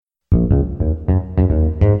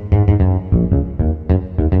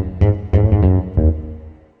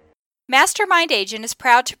Mastermind Agent is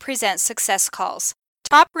proud to present Success Calls.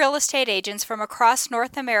 Top real estate agents from across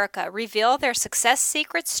North America reveal their success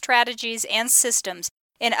secrets, strategies, and systems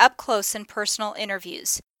in up-close and personal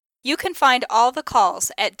interviews. You can find all the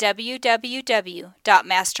calls at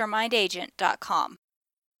www.mastermindagent.com.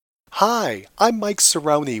 Hi, I'm Mike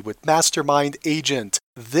Cerrone with Mastermind Agent.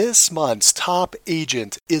 This month's top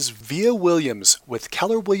agent is Via Williams with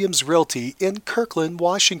Keller Williams Realty in Kirkland,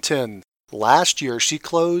 Washington. Last year, she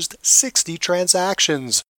closed 60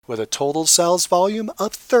 transactions with a total sales volume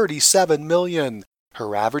of $37 million.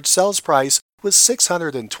 Her average sales price was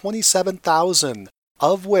 $627,000,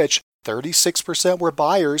 of which 36% were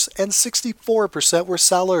buyers and 64% were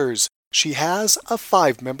sellers. She has a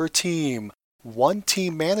 5-member team, 1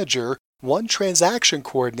 team manager, 1 transaction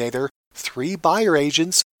coordinator, 3 buyer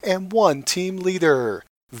agents, and 1 team leader.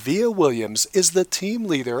 Via Williams is the team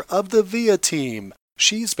leader of the Via team.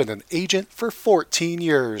 She's been an agent for 14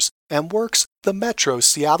 years and works the Metro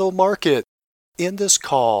Seattle market. In this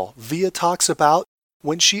call, Via talks about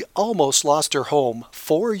when she almost lost her home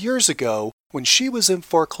 4 years ago when she was in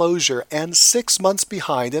foreclosure and 6 months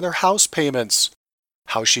behind in her house payments.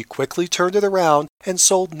 How she quickly turned it around and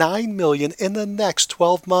sold $9 million in the next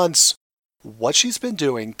 12 months. What she's been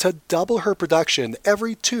doing to double her production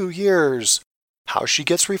every 2 years. How she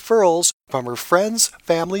gets referrals from her friends,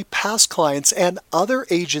 family, past clients, and other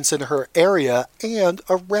agents in her area and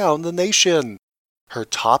around the nation. Her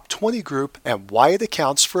top 20 group and why it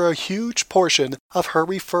accounts for a huge portion of her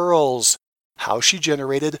referrals. How she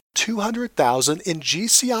generated $200,000 in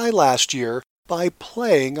GCI last year by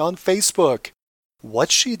playing on Facebook.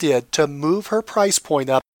 What she did to move her price point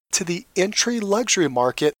up to the entry luxury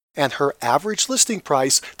market and her average listing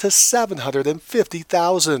price to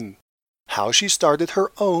 $750,000. How she started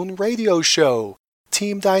her own radio show,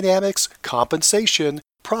 team dynamics, compensation,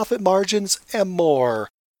 profit margins, and more.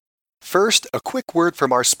 First, a quick word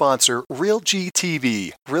from our sponsor, RealG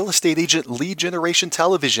TV, Real Estate Agent Lead Generation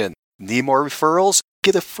Television. Need more referrals?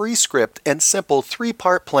 Get a free script and simple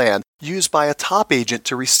 3-part plan used by a top agent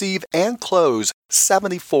to receive and close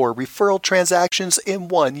 74 referral transactions in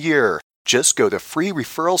 1 year. Just go to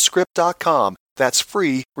freereferralscript.com. That's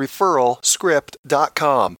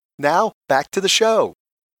freereferralscript.com. Now, back to the show.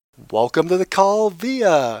 Welcome to the call,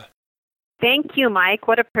 Via. Thank you, Mike.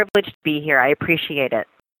 What a privilege to be here. I appreciate it.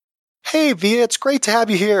 Hey, Via, it's great to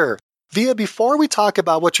have you here. Via, before we talk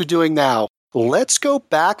about what you're doing now, let's go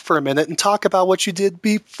back for a minute and talk about what you did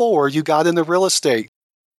before you got into real estate.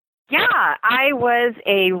 Yeah, I was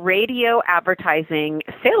a radio advertising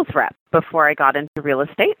sales rep before I got into real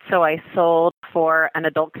estate. So I sold for an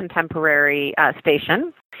adult contemporary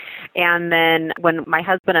station. And then when my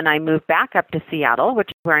husband and I moved back up to Seattle,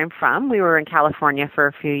 which is where I'm from, we were in California for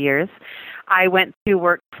a few years, I went to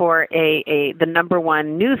work for the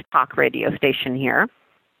 #1 news talk radio station here.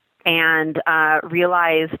 And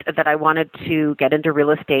realized that I wanted to get into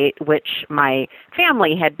real estate, which my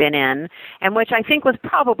family had been in, and which I think was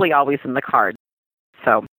probably always in the cards.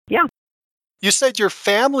 So, yeah. You said your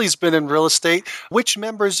family's been in real estate. Which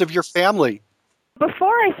members of your family?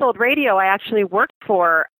 Before I sold radio, I actually worked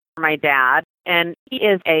for my dad, and he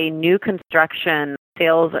is a new construction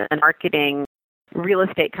sales and marketing real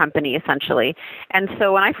estate company, essentially. And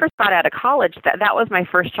so when I first got out of college, that was my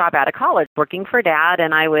first job out of college, working for Dad,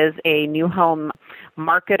 and I was a new home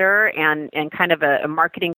marketer and kind of a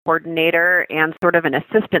marketing coordinator and sort of an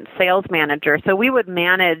assistant sales manager. So we would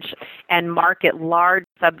manage and market large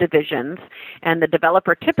subdivisions, and the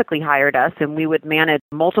developer typically hired us, and we would manage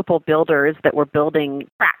multiple builders that were building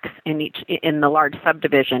tracts in the large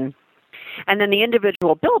subdivision. And then the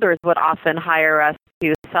individual builders would often hire us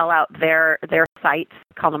to sell out their sites,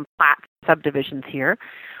 call them plat subdivisions here,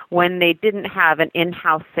 when they didn't have an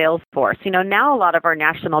in-house sales force. Now a lot of our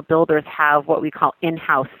national builders have what we call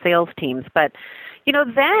in-house sales teams, but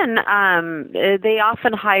then they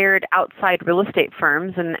often hired outside real estate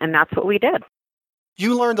firms, and that's what we did.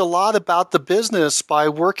 You learned a lot about the business by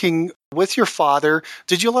working with your father.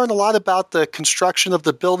 Did you learn a lot about the construction of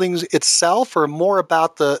the buildings itself, or more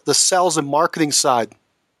about the sales and marketing side?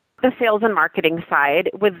 The sales and marketing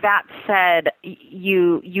side. With that said,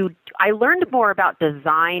 I learned more about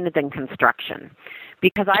design than construction,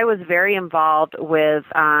 because I was very involved with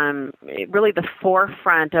really the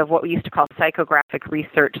forefront of what we used to call psychographic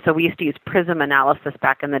research. So we used to use prism analysis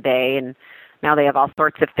back in the day, and now they have all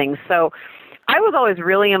sorts of things. So I was always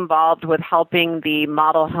really involved with helping the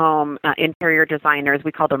model home interior designers,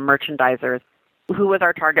 we call them merchandisers. Who was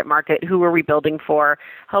our target market? Who were we building for?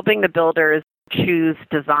 Helping the builders choose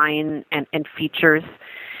design and features,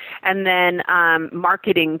 and then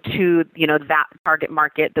marketing to that target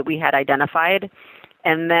market that we had identified.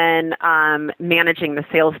 and then managing the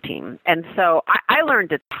sales team. And so I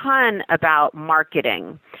learned a ton about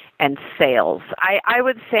marketing and sales. I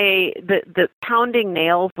would say that the pounding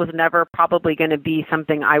nails was never probably going to be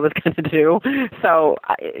something I was going to do. So,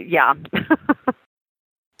 yeah.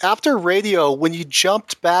 After radio, when you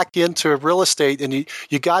jumped back into real estate and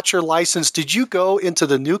you got your license, did you go into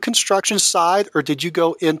the new construction side or did you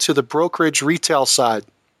go into the brokerage retail side?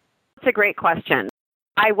 That's a great question.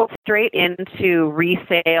 I went straight into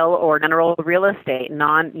resale or general real estate,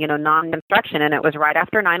 non-construction, and it was right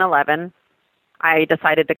after 9/11. I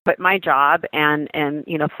decided to quit my job and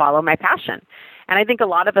follow my passion. And I think a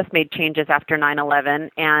lot of us made changes after 9/11,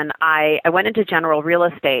 and I went into general real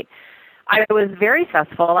estate. I was very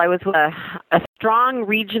successful. I was with a strong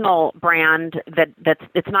regional brand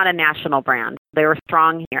it's not a national brand. They were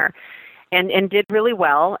strong here. And did really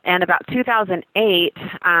well. And about 2008,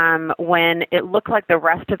 when it looked like the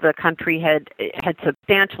rest of the country had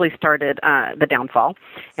substantially started the downfall,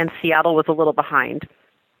 and Seattle was a little behind,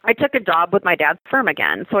 I took a job with my dad's firm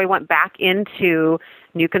again. So I went back into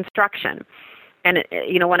new construction. And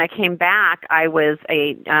when I came back, I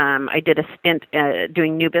did a stint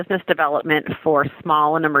doing new business development for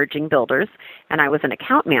small and emerging builders, and I was an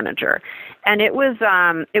account manager. And it was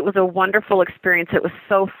a wonderful experience. It was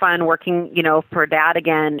so fun working, for Dad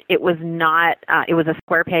again. It was not it was a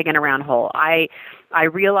square peg in a round hole. I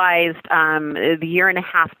realized the year and a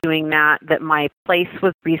half doing that my place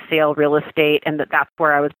was resale real estate, and that's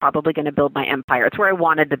where I was probably going to build my empire. It's where I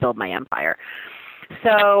wanted to build my empire.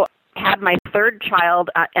 So had my third child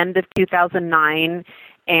end of 2009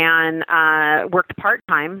 and worked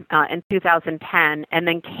part-time in 2010 and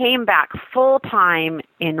then came back full-time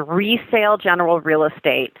in resale general real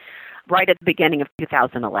estate right at the beginning of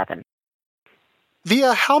 2011.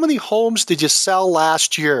 Via, how many homes did you sell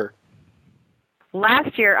last year?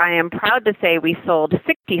 Last year, I am proud to say we sold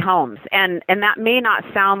 60 homes, and that may not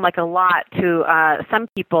sound like a lot to some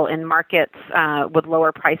people in markets with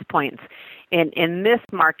lower price points. In this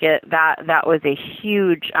market, that was a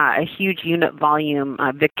huge unit volume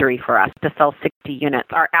victory for us to sell 60 units.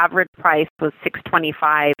 Our average price was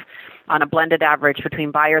 $625 on a blended average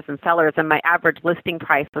between buyers and sellers, and my average listing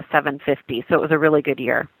price was $750. So it was a really good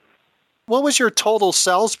year. What was your total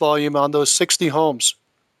sales volume on those 60 homes?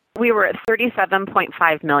 We were at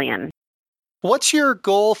 $37.5 million. What's your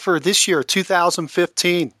goal for this year,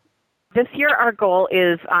 2015? This year, our goal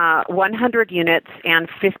is 100 units and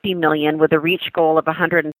 $50 million, with a reach goal of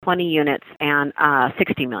 120 units and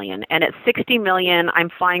 $60 million. And at $60 million, I'm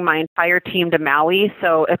flying my entire team to Maui.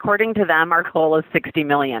 So according to them, our goal is $60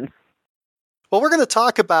 million. Well, we're going to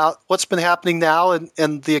talk about what's been happening now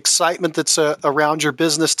and the excitement that's around your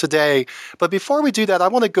business today. But before we do that, I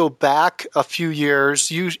want to go back a few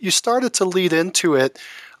years. You started to lead into it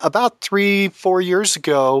about 3-4 years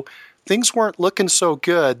ago. Things weren't looking so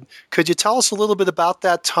good. Could you tell us a little bit about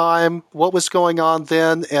that time, what was going on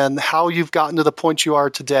then, and how you've gotten to the point you are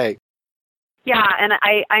today? Yeah, and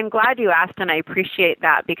I'm glad you asked, and I appreciate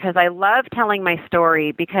that, because I love telling my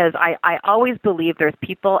story, because I always believe there's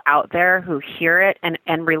people out there who hear it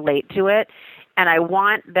and relate to it, and I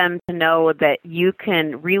want them to know that you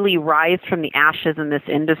can really rise from the ashes in this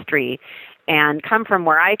industry and come from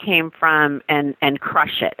where I came from and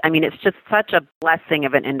crush it. I mean, it's just such a blessing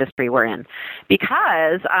of an industry we're in.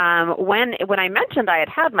 Because when I mentioned I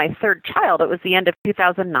had my third child, it was the end of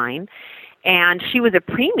 2009, and she was a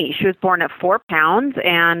preemie. She was born at 4 pounds,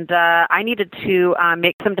 and I needed to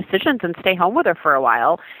make some decisions and stay home with her for a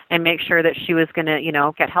while and make sure that she was going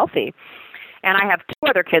to, get healthy. And I have 2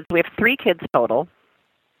 other kids. We have 3 kids total.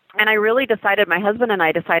 And I really decided, my husband and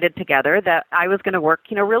I decided together that I was going to work,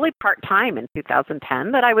 really part-time in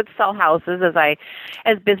 2010, that I would sell houses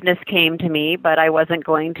as business came to me, but I wasn't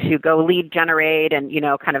going to go lead generate and,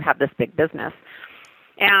 kind of have this big business.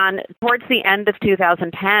 And towards the end of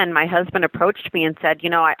 2010, my husband approached me and said,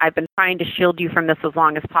 I've been trying to shield you from this as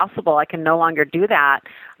long as possible. I can no longer do that.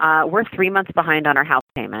 We're 3 months behind on our house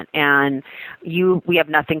payment, and we have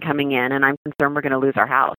nothing coming in, and I'm concerned we're going to lose our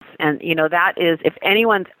house. And, that is, if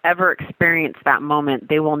anyone's ever experienced that moment,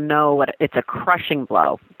 they will know it's a crushing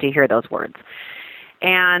blow to hear those words.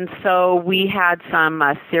 And so we had some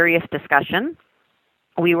serious discussion.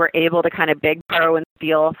 We were able to kind of beg, borrow, and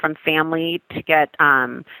steal from family to get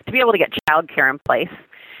to be able to get child care in place,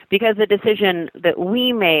 because the decision that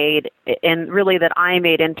we made, and really that I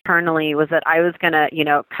made internally, was that I was going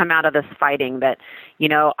to, come out of this fighting, that,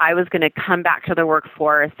 I was going to come back to the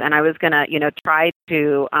workforce, and I was going to, try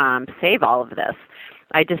to save all of this.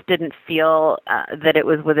 I just didn't feel that it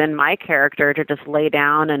was within my character to just lay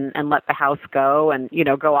down and let the house go and,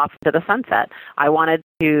 go off to the sunset. I wanted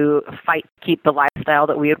to fight to keep the lifestyle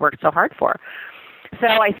that we had worked so hard for. So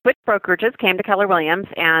I switched brokerages, came to Keller Williams,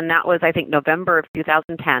 and that was, I think, November of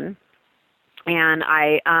 2010. And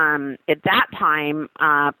I, at that time,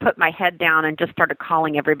 put my head down and just started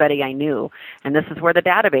calling everybody I knew. And this is where the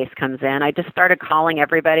database comes in. I just started calling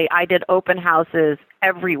everybody. I did open houses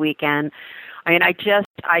every weekend. I mean, I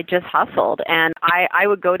just hustled, and I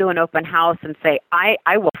would go to an open house and say, I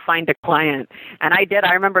will find a client. And I did.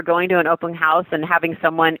 I remember going to an open house and having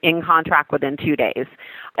someone in contract within 2 days.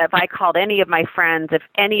 If I called any of my friends, if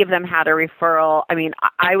any of them had a referral, I mean,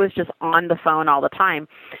 I was just on the phone all the time.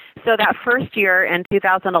 So that first year in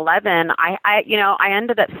 2011, I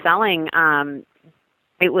ended up selling,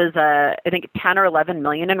 it was, I think 10 or 11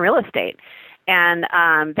 million in real estate. And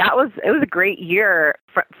it was a great year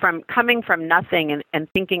from coming from nothing and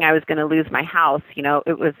thinking I was going to lose my house. You know,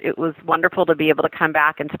 it was wonderful to be able to come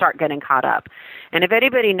back and start getting caught up. And if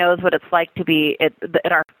anybody knows what it's like to be at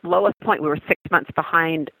our lowest point, we were 6 months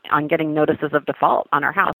behind on getting notices of default on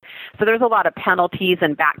our house. So there's a lot of penalties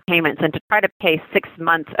and back payments, and to try to pay 6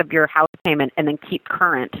 months of your house payment and then keep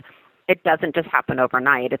current, it doesn't just happen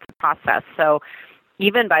overnight. It's a process. So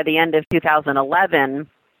even by the end of 2011,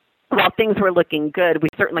 while things were looking good, we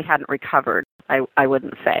certainly hadn't recovered, I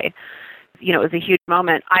wouldn't say. You know, it was a huge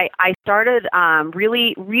moment. I started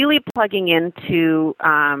really plugging into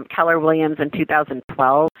Keller Williams in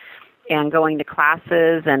 2012 and going to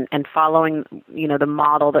classes and following, you know, the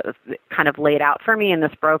model that was kind of laid out for me in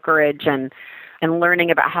this brokerage and learning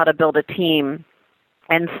about how to build a team.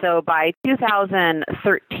 And so by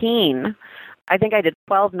 2013, I think I did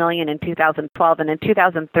 12 million in 2012, and in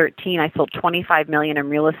 2013 I sold 25 million in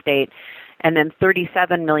real estate, and then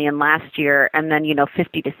 37 million last year, and then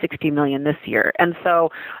 50 to 60 million this year. And so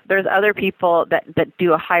there's other people that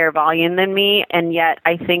do a higher volume than me, and yet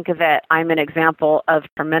I think that I'm an example of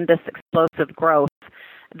tremendous explosive growth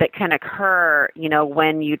that can occur,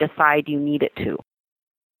 when you decide you need it to.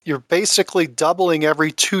 You're basically doubling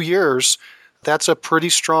every 2 years. That's a pretty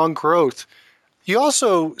strong growth. You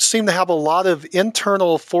also seem to have a lot of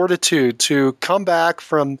internal fortitude to come back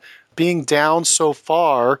from being down so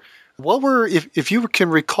far. What were, if you can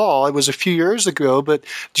recall, it was a few years ago, but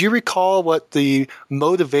do you recall what the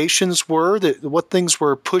motivations were, what things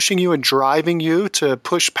were pushing you and driving you to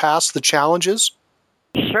push past the challenges?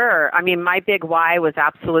 Sure. I mean, my big why was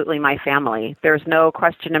absolutely my family. There's no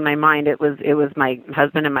question in my mind. It was my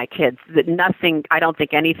husband and my kids. That nothing, I don't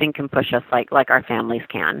think anything can push us like our families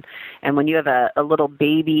can. And when you have a little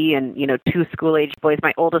baby and 2 school-age boys,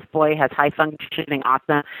 my oldest boy has high-functioning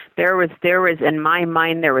autism. There was in my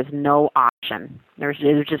mind there was no option. It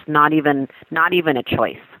was just not even a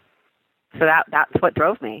choice. So that's what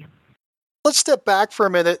drove me. Let's step back for a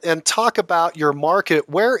minute and talk about your market.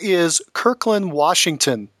 Where is Kirkland,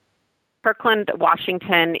 Washington? Kirkland,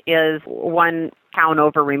 Washington is one town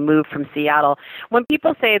over removed from Seattle. When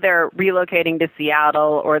people say they're relocating to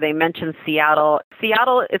Seattle or they mention Seattle,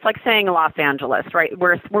 it's like saying Los Angeles, right?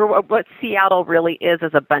 What Seattle really is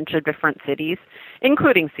a bunch of different cities,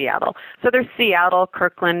 including Seattle. So there's Seattle,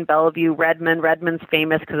 Kirkland, Bellevue, Redmond. Redmond's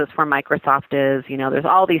famous because it's where Microsoft is. There's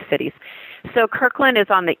all these cities. So Kirkland is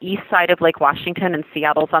on the east side of Lake Washington and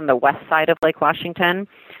Seattle's on the west side of Lake Washington.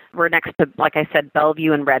 We're next to, like I said,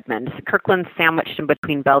 Bellevue and Redmond. Kirkland's sandwiched in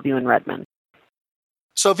between Bellevue and Redmond.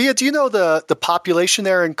 So, Via, do you know the population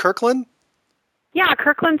there in Kirkland? Yeah,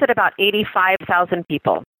 Kirkland's at about 85,000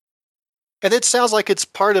 people. And it sounds like it's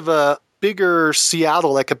part of a bigger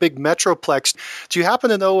Seattle, like a big metroplex. Do you happen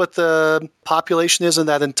to know what the population is in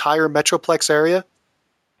that entire metroplex area?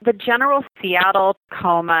 The general Seattle,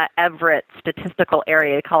 Tacoma, Everett statistical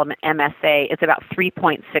area, they call them MSA, is about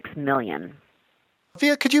 3.6 million.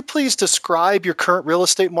 Via, could you please describe your current real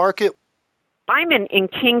estate market? I'm in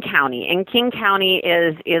King County, and King County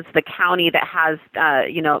is the county that has,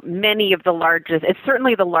 many of the largest, it's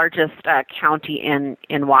certainly the largest county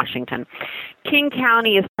in Washington. King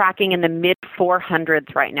County is tracking in the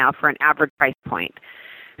mid-400s right now for an average price point.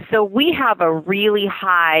 So we have a really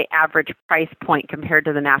high average price point compared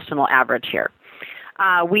to the national average here.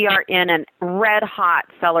 We are in a red-hot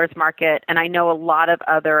seller's market, and I know a lot of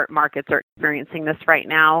other markets are experiencing this right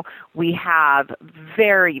now. We have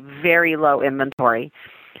very, very low inventory.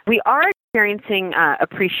 We are experiencing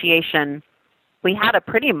appreciation. We had a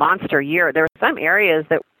pretty monster year. There were some areas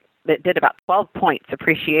that did about 12 points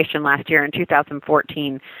appreciation last year in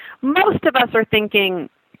 2014. Most of us are thinking,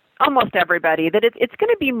 almost everybody, that it's going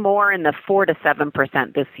to be more in the 4 to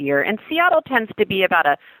 7% this year. And Seattle tends to be about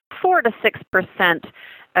a 4 to 6%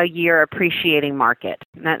 a year appreciating market.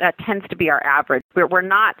 That tends to be our average. We're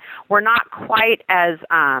not quite as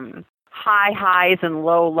high highs and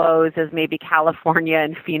low lows as maybe California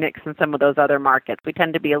and Phoenix and some of those other markets. We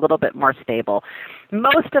tend to be a little bit more stable.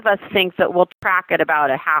 Most of us think that we'll track at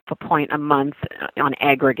about a half a point a month on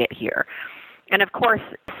aggregate here. And of course,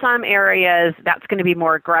 some areas that's going to be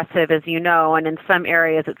more aggressive, as you know, and in some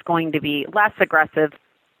areas it's going to be less aggressive.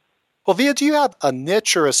 Well, Via, do you have a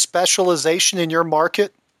niche or a specialization in your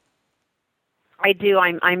market? I do.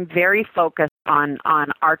 I'm very focused on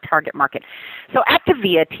our target market. So at the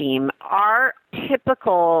VIA team, our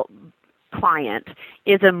typical client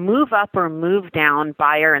is a move up or move down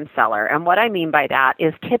buyer and seller. And what I mean by that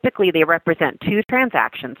is typically they represent two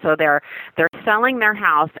transactions. So they're selling their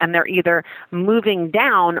house and they're either moving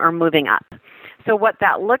down or moving up. So what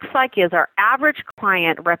that looks like is our average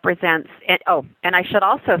client represents, and I should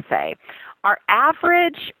also say, our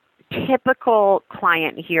average typical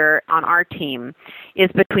client here on our team is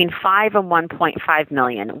between 5 and 1.5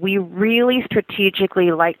 million. We really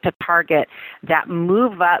strategically like to target that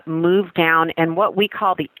move up, move down, and what we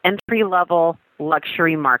call the entry-level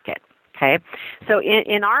luxury market. Okay, so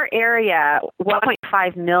in our area,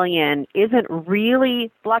 1.5 million isn't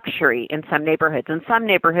really luxury in some neighborhoods. In some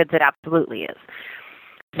neighborhoods, it absolutely is.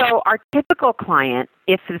 So our typical client,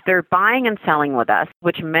 if they're buying and selling with us,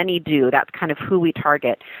 which many do, that's kind of who we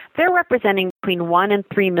target, they're representing between 1 and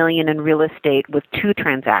 3 million in real estate with 2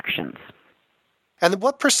 transactions. And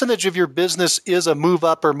what percentage of your business is a move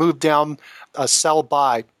up or move down, a sell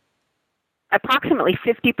buy? Approximately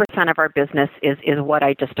 50% of our business is what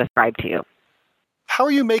I just described to you. How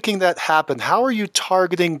are you making that happen? How are you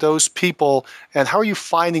targeting those people, and how are you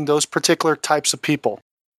finding those particular types of people?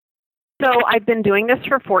 So I've been doing this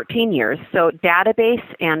for 14 years. So database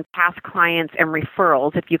and past clients and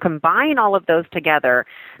referrals, if you combine all of those together,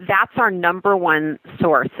 that's our number one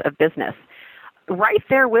source of business. Right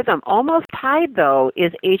there with them, almost tied though,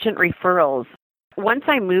 is agent referrals. Once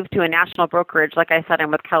I moved to a national brokerage, like I said,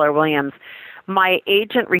 I'm with Keller Williams, my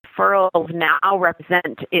agent referrals now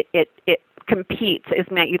represent, it competes as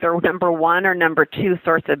my either number one or number two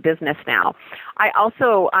source of business now. I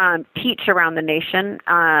also teach around the nation.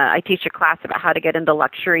 I teach a class about how to get into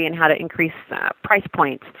luxury and how to increase price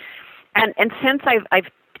points. And since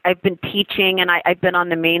I've been teaching and I've been on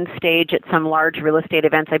the main stage at some large real estate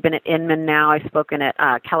events. I've been at Inman now. I've spoken at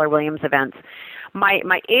Keller Williams events.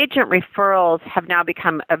 My agent referrals have now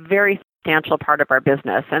become a very substantial part of our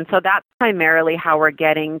business. And so that's primarily how we're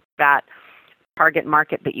getting that target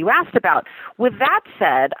market that you asked about. With that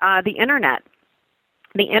said, the internet's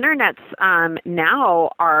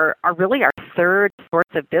now are really our third source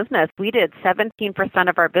of business. We did 17%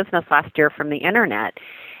 of our business last year from the internet.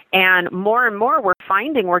 And more we're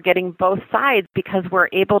finding we're getting both sides because we're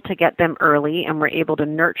able to get them early and we're able to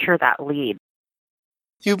nurture that lead.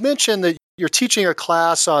 You mentioned that you're teaching a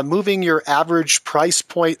class on moving your average price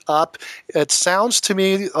point up. It sounds to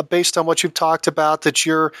me, based on what you've talked about, that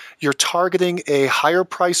you're targeting a higher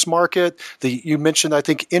price market. You mentioned, I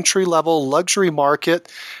think, entry-level luxury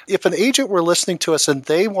market. If an agent were listening to us and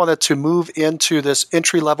they wanted to move into this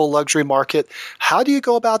entry-level luxury market, how do you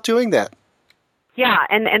go about doing that? Yeah,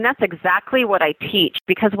 and that's exactly what I teach,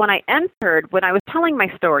 because when I was telling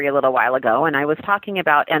my story a little while ago, and I was talking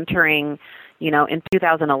about entering, in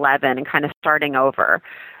 2011 and kind of starting over,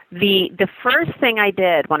 the first thing I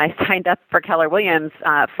did when I signed up for Keller Williams,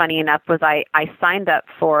 funny enough, was I signed up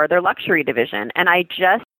for their luxury division, and I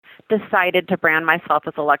just decided to brand myself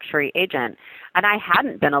as a luxury agent, and I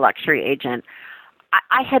hadn't been a luxury agent.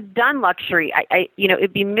 I had done luxury.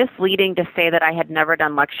 It'd be misleading to say that I had never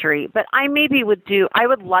done luxury, but I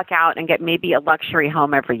would luck out and get maybe a luxury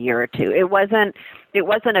home every year or two. It wasn't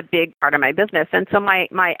a big part of my business. And so my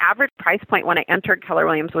average price point when I entered Keller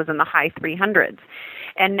Williams was in the high 300s.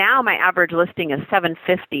 And now my average listing is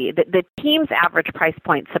 $750. The team's average price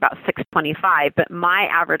point is about $625, but my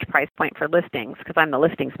average price point for listings, because I'm the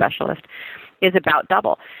listing specialist, is about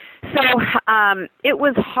double. So it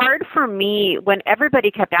was hard for me when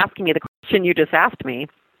everybody kept asking me the question you just asked me.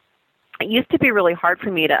 It used to be really hard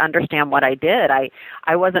for me to understand what I did.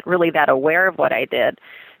 I wasn't really that aware of what I did.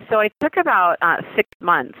 So I took about 6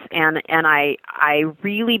 months, and I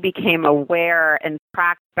really became aware and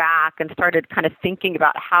tracked back and started kind of thinking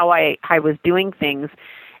about how I was doing things.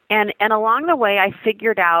 And along the way, I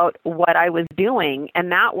figured out what I was doing,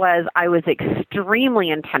 and that was I was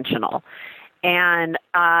extremely intentional. And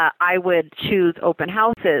I would choose open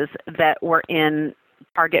houses that were in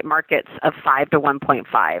target markets of 5 to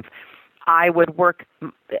 1.5. I would work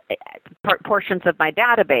portions of my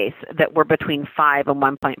database that were between 5 and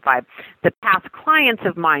 1.5. The past clients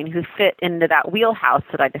of mine who fit into that wheelhouse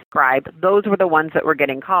that I described, those were the ones that were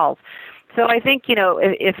getting calls. So I think,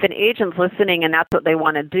 if an agent's listening and that's what they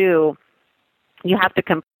want to do, you have to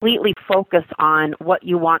completely focus on what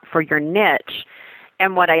you want for your niche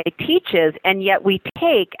and what I teach is, and yet we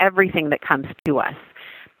take everything that comes to us.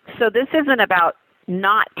 So this isn't about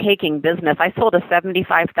not taking business. I sold a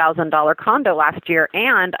 $75,000 condo last year,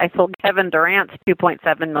 and I sold Kevin Durant's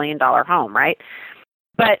 $2.7 million home, right?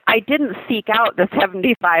 But I didn't seek out the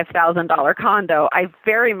 $75,000 condo. I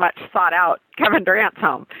very much sought out Kevin Durant's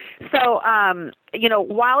home. So,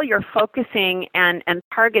 while you're focusing and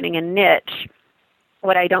targeting a niche,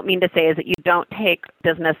 what I don't mean to say is that you don't take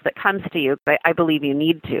business that comes to you, but I believe you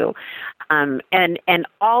need to. And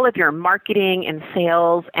all of your marketing and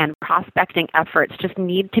sales and prospecting efforts just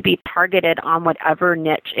need to be targeted on whatever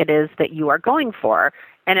niche it is that you are going for.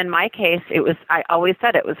 And in my case, I always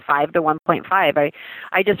said it was 5 to 1.5.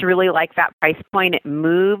 I just really like that price point. It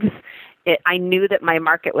moves. I knew that my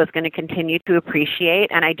market was going to continue to appreciate,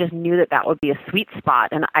 and I just knew that would be a sweet spot.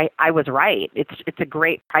 And I was right. It's a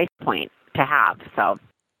great price point to have. So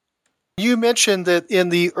you mentioned that in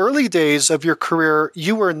the early days of your career,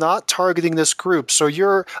 you were not targeting this group. So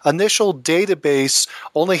your initial database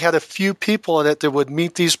only had a few people in it that would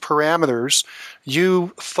meet these parameters.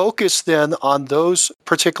 You focused then on those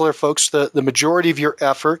particular folks, the majority of your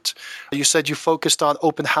effort. You said you focused on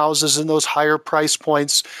open houses and those higher price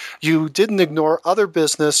points. You didn't ignore other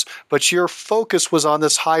business, but your focus was on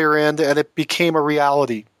this higher end, and it became a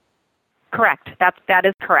reality. Correct. That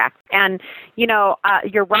is correct. And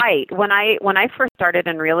you're right. When I first started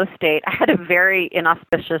in real estate, I had a very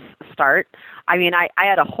inauspicious start. I mean, I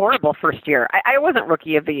had a horrible first year. I wasn't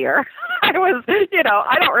rookie of the year. I was,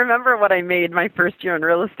 I don't remember what I made my first year in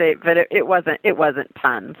real estate, but it wasn't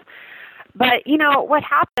tons. But what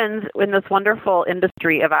happens in this wonderful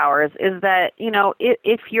industry of ours is that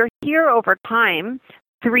if you're here over time,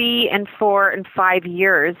 3 and 4 and 5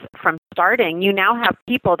 years from starting, you now have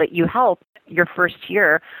people that you help your first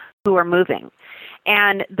year who are moving.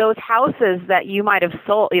 And those houses that you might have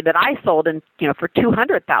sold, that I sold in, for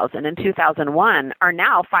 $200,000 in 2001 are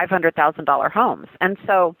now $500,000 homes. And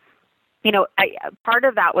so, part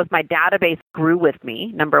of that was my database grew with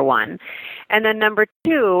me, number one. And then number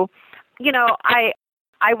two,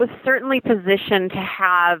 I was certainly positioned to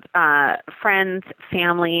have friends,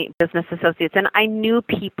 family, business associates, and I knew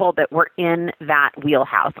people that were in that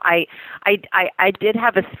wheelhouse. I did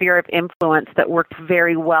have a sphere of influence that worked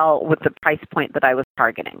very well with the price point that I was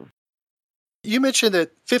targeting. You mentioned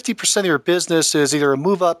that 50% of your business is either a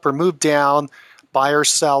move up or move down, buyer,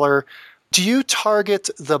 seller. Do you target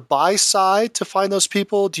the buy side to find those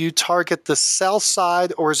people? Do you target the sell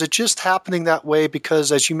side? Or is it just happening that way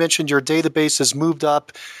because, as you mentioned, your database has moved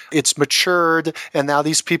up, it's matured, and now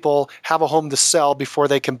these people have a home to sell before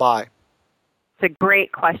they can buy? It's a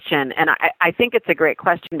great question, and I think it's a great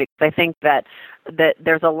question because I think that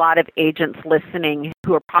there's a lot of agents listening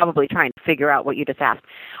who are probably trying to figure out what you just asked.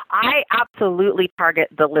 I absolutely target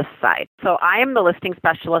the list side. So I am the listing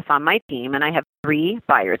specialist on my team, and I have 3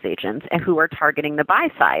 buyer's agents who are targeting the buy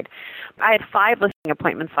side. I had 5 listing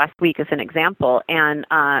appointments last week as an example, and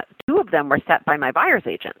 2 of them were set by my buyer's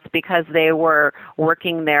agents because they were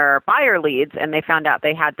working their buyer leads and they found out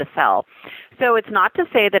they had to sell. So it's not to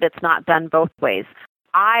say that it's not done both ways.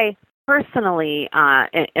 I personally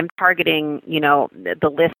am targeting, the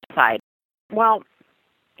list side. Well,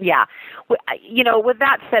 yeah. With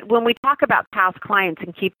that said, when we talk about past clients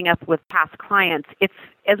and keeping up with past clients, it's,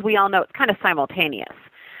 as we all know, it's kind of simultaneous.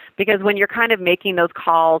 Because when you're kind of making those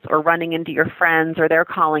calls or running into your friends or they're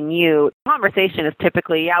calling you, the conversation is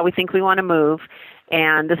typically, yeah, we think we want to move,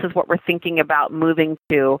 and this is what we're thinking about moving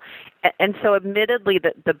to. And so admittedly,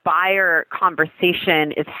 the buyer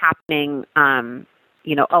conversation is happening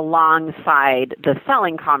alongside the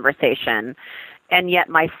selling conversation, and yet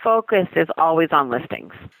my focus is always on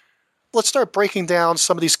listings. Let's start breaking down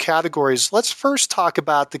some of these categories. Let's first talk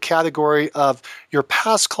about the category of your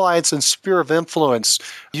past clients and sphere of influence.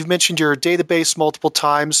 You've mentioned your database multiple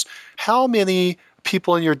times. How many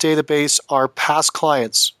people in your database are past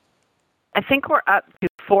clients? I think we're up to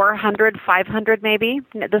 400, 500 maybe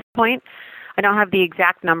at this point. I don't have the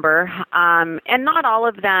exact number. And not all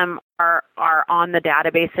of them are on the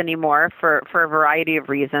database anymore for a variety of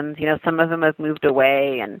reasons. Some of them have moved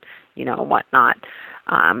away and, whatnot.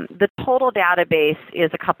 The total database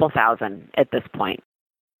is a couple thousand at this point.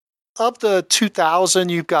 Of the 2,000,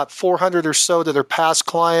 you've got 400 or so that are past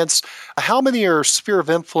clients. How many are sphere of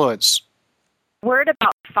influence? We're at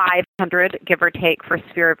about 500, give or take, for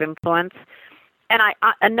sphere of influence. And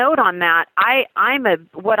a note on that,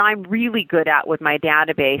 what I'm really good at with my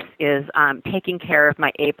database is taking care of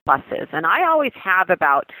my A+. And I always have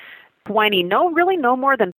about 20, no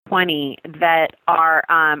more than 20 that are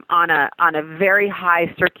on a very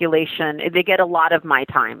high circulation. They get a lot of my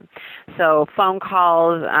time. So phone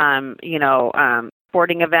calls,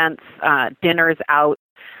 sporting events, dinners out.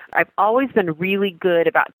 I've always been really good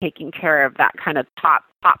about taking care of that kind of top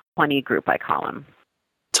 20 group, I call them.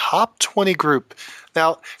 Top 20 group.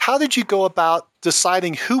 Now, how did you go about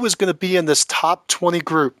deciding who was going to be in this top 20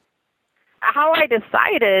 group? How I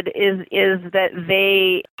decided is that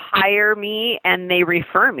they hire me and they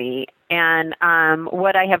refer me. And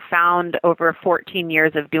what I have found over 14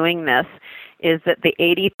 years of doing this is that the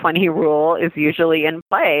 80-20 rule is usually in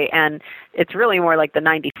play, and it's really more like the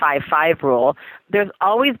 95-5 rule. There's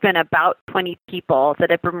always been about 20 people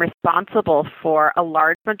that have been responsible for a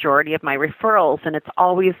large majority of my referrals, and it's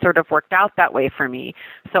always sort of worked out that way for me.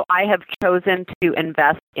 So I have chosen to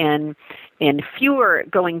invest in fewer,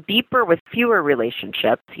 going deeper with fewer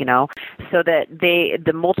relationships, so that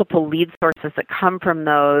the multiple lead sources that come from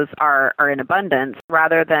those are in abundance,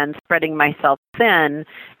 rather than spreading myself thin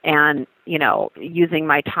and using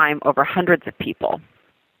my time over hundreds of people.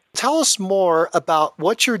 Tell us more about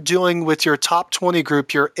what you're doing with your top 20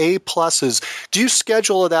 group, your A pluses. Do you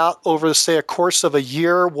schedule it out over, say, a course of a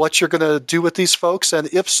year, what you're going to do with these folks? And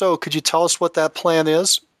if so, could you tell us what that plan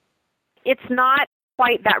is? It's not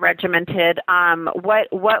quite that regimented.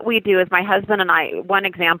 What we do is my husband and I, one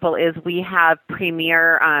example is we have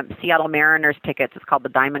premier Seattle Mariners tickets. It's called the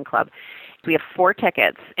Diamond Club. We have 4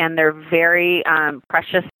 tickets, and they're very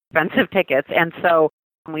precious, expensive tickets. And so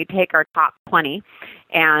we take our top 20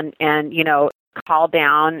 and call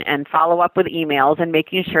down and follow up with emails and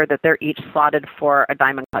making sure that they're each slotted for a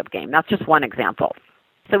Diamond Club game. That's just one example.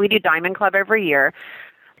 So we do Diamond Club every year.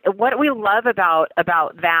 What we love about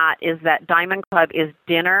that is that Diamond Club is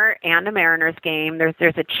dinner and a Mariners game. There's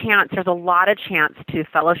a lot of chance to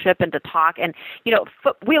fellowship and to talk. And,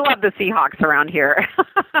 we love the Seahawks around here.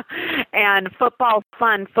 And football's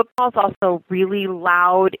fun. Football's also really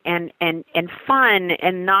loud and fun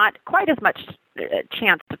and not quite as much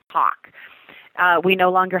chance to talk. We no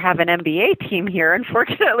longer have an NBA team here.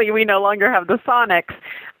 Unfortunately, we no longer have the Sonics.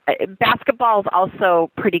 Basketball is also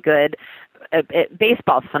pretty good.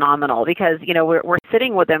 Baseball's phenomenal because we're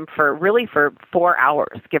sitting with them for 4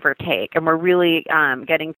 hours, give or take, and we're really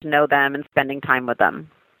getting to know them and spending time with them.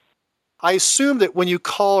 I assume that when you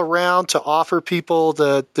call around to offer people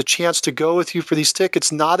the chance to go with you for these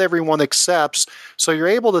tickets, not everyone accepts, so you're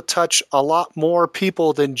able to touch a lot more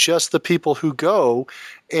people than just the people who go,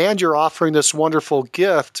 and you're offering this wonderful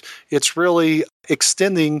gift. It's really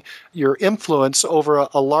extending your influence over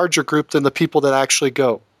a larger group than the people that actually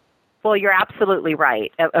go. Well, you're absolutely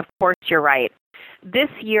right. Of course, you're right. This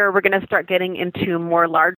year, we're going to start getting into more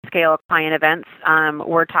large-scale client events.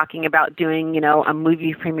 We're talking about doing, a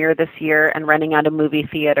movie premiere this year and renting out a movie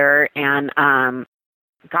theater. And,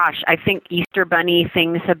 I think Easter Bunny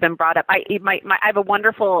things have been brought up. I have a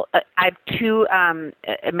wonderful. I have 2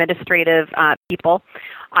 administrative people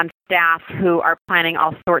on staff who are planning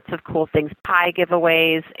all sorts of cool things, pie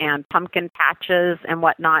giveaways and pumpkin patches and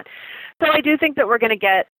whatnot. So I do think that we're going to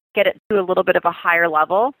get it to a little bit of a higher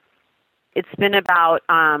level. It's been about,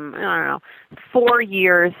 4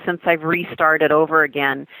 years since I've restarted over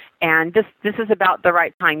again. And this is about the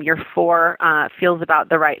right time. Year 4 feels about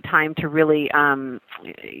the right time to really,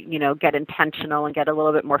 get intentional and get a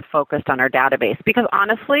little bit more focused on our database. Because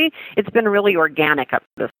honestly, it's been really organic up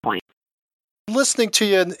to this point. Listening to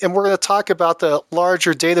you, and we're going to talk about the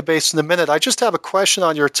larger database in a minute. I just have a question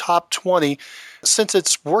on your top 20. Since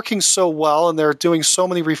it's working so well and they're doing so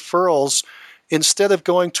many referrals, instead of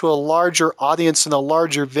going to a larger audience in a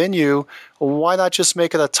larger venue, why not just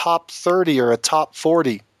make it a top 30 or a top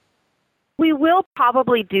 40? We will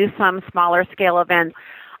probably do some smaller scale events.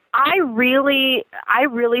 I really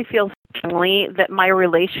feel strongly that my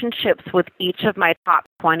relationships with each of my top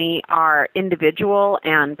 20 are individual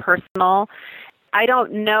and personal. I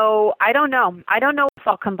don't know if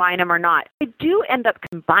I'll combine them or not. I do end up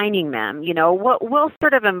combining them. We'll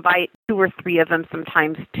sort of invite 2 or 3 of them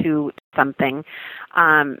sometimes to something,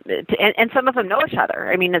 and some of them know each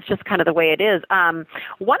other. I mean, it's just kind of the way it is.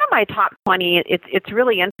 One of my top 20, it's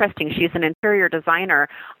really interesting. She's an interior designer.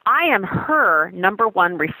 I am her number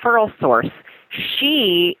 1 referral source.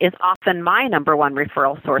 She is often my number 1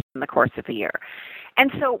 referral source in the course of a year. And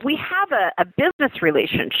so we have a business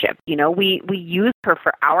relationship. We use her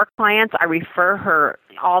for our clients. I refer her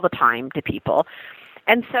all the time to people.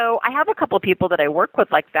 And so I have a couple of people that I work with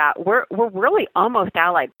like that. We're really almost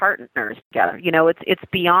allied partners together. It's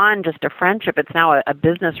beyond just a friendship. It's now a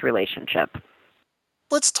business relationship.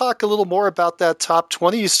 Let's talk a little more about that top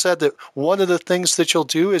 20. You said that one of the things that you'll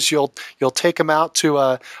do is you'll take them out to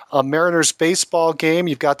a Mariners baseball game.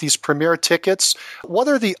 You've got these premier tickets. What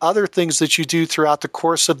are the other things that you do throughout the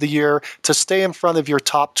course of the year to stay in front of your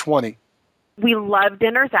top 20? We love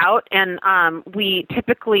dinners out, and we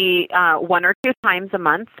typically 1 or 2 times a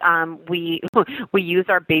month we use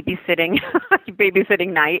our babysitting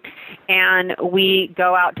night, and we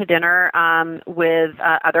go out to dinner with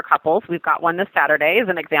other couples. We've got one this Saturday as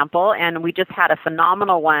an example, and we just had a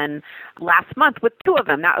phenomenal one last month with 2 of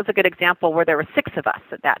them. That was a good example where there were 6 of us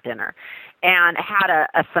at that dinner, and had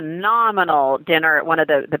a phenomenal dinner at one of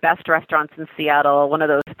the best restaurants in Seattle, one of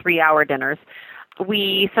those 3-hour dinners.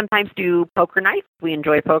 We sometimes do poker nights. We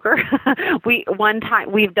enjoy poker. One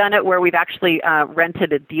time we've done it where we've actually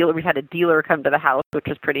rented a dealer. We had a dealer come to the house, which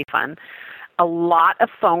was pretty fun. A lot of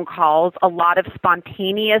phone calls, a lot of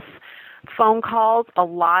spontaneous phone calls, a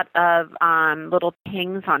lot of little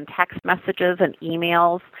pings on text messages and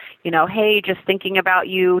emails. Hey, just thinking about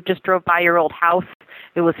you, just drove by your old house.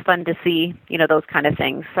 It was fun to see, those kind of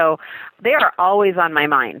things. So they are always on my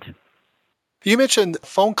mind. You mentioned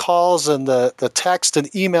phone calls and the text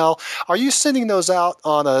and email. Are you sending those out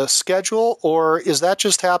on a schedule, or is that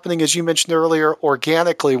just happening, as you mentioned earlier,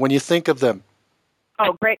 organically when you think of them?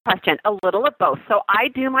 Oh, great question. A little of both. So I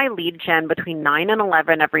do my lead gen between 9 and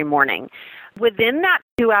 11 every morning. Within that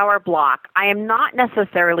 2-hour block, I am not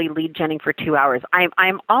necessarily lead genning for 2 hours.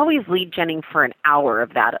 I'm always lead genning for an hour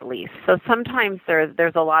of that at least. So sometimes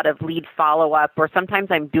there's a lot of lead follow-up, or sometimes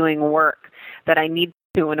I'm doing work that I need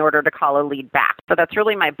to in order to call a lead back. So that's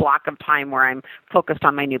really my block of time where I'm focused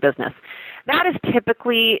on my new business. That is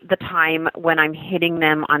typically the time when I'm hitting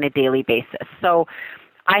them on a daily basis. So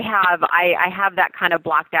I have that kind of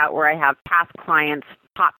blocked out where I have past clients,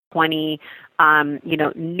 top 20,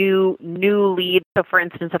 new leads. So for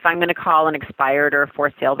instance, if I'm going to call an expired or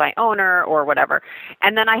for sale by owner or whatever,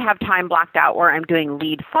 and then I have time blocked out where I'm doing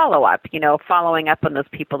lead follow-up, following up on those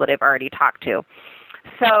people that I've already talked to.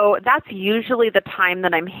 So that's usually the time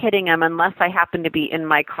that I'm hitting them, unless I happen to be in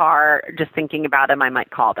my car just thinking about them, I might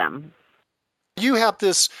call them. You have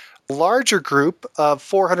this larger group of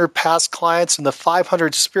 400 past clients and the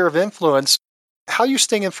 500 sphere of influence. How are you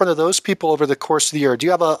staying in front of those people over the course of the year? Do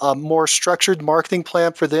you have a more structured marketing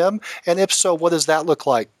plan for them? And if so, what does that look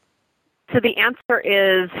like? So the answer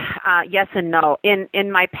is yes and no.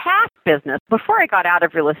 In my past business, before I got out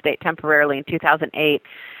of real estate temporarily in 2008,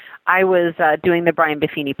 I was doing the Brian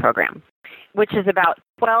Buffini program, which is about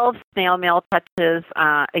 12 snail mail touches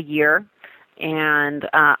a year. And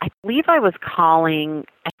I believe I was calling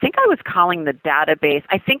the database.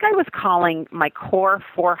 I think I was calling my core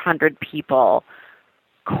 400 people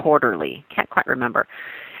quarterly. Can't quite remember.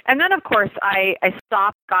 And then, of course, I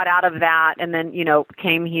stopped, got out of that, and then,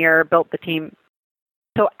 came here, built the team.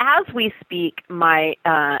 So as we speak, my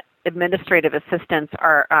administrative assistants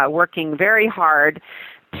are working very hard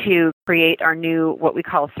to create our new, what we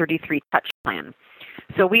call 33 touch plan.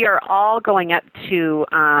 So we are all going up to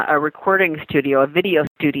a recording studio, a video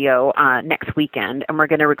studio next weekend, and we're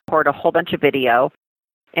going to record a whole bunch of video,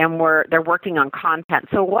 and they're working on content.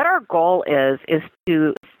 So what our goal is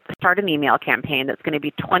to start an email campaign that's going to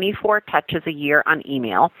be 24 touches a year on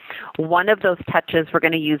email. One of those touches we're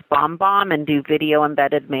going to use BombBomb and do video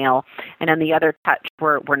embedded mail, and then the other touch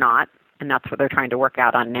we're not. And that's what they're trying to work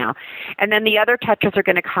out on now. And then the other touches are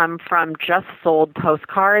going to come from just sold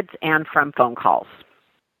postcards and from phone calls.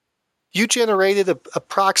 You generated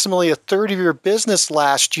approximately a third of your business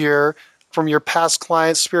last year from your past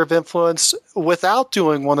clients' sphere of influence without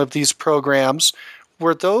doing one of these programs.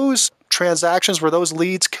 Were those transactions, were those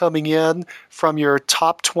leads coming in from your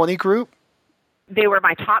top 20 group? They were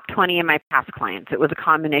my top 20 and my past clients. It was a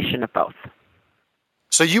combination of both.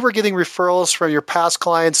 So you were getting referrals from your past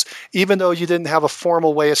clients even though you didn't have a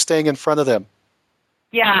formal way of staying in front of them.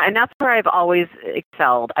 Yeah, and that's where I've always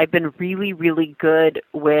excelled. I've been really, really good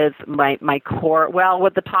with my core,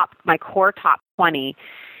 with my core top 20.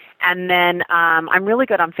 And then I'm really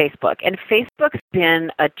good on Facebook. And Facebook's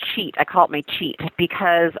been a cheat. I call it my cheat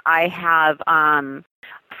because I have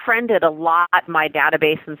friended a lot my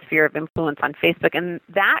database and sphere of influence on Facebook, and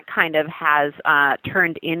that kind of has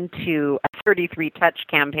turned into a 33-touch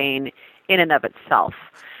campaign in and of itself.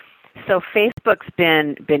 So Facebook's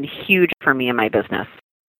been huge for me in my business.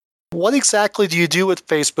 What exactly do you do with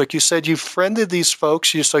Facebook? You said you've friended these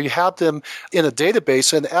folks, so you have them in a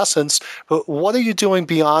database in essence, but what are you doing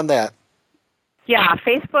beyond that? Yeah,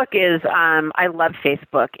 Facebook is. I love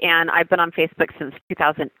Facebook, and I've been on Facebook since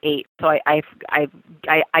 2008. So I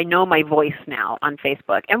know my voice now on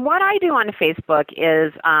Facebook. And what I do on Facebook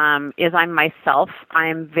is I'm myself.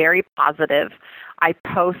 I'm very positive. I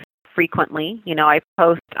post frequently. I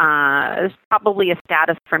post. There's probably a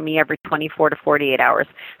status for me every 24 to 48 hours.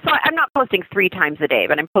 So I'm not posting 3 times a day,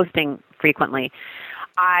 but I'm posting frequently.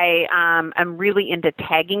 I am really into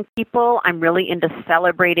tagging people. I'm really into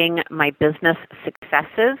celebrating my business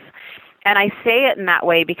successes. And I say it in that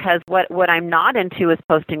way because what I'm not into is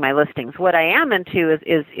posting my listings. What I am into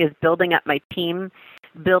is building up my team,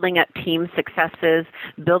 building up team successes,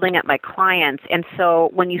 building up my clients. And so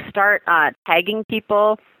when you start tagging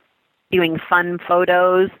people, doing fun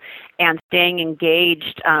photos, and staying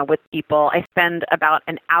engaged with people. I spend about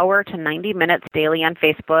an hour to 90 minutes daily on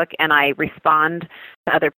Facebook, and I respond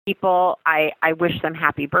to other people. I wish them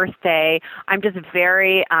happy birthday. I'm just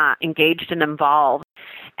very engaged and involved.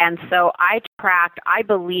 And so I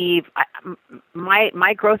believe,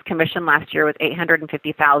 my gross commission last year was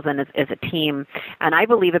 $850,000 as a team, and I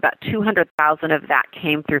believe about $200,000 of that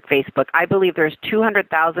came through Facebook. I believe there's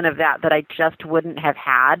 $200,000 of that I just wouldn't have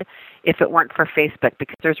had if it weren't for Facebook,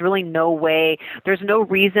 because there's really no way, there's no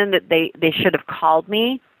reason that they should have called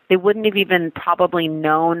me. They wouldn't have even probably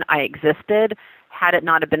known I existed had it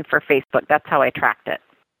not have been for Facebook. That's how I tracked it.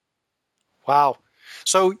 Wow.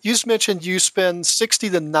 So you mentioned you spend 60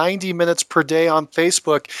 to 90 minutes per day on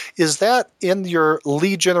Facebook. Is that in your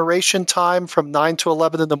lead generation time from 9 to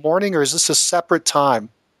 11 in the morning, or is this a separate time?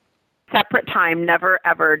 Separate time, never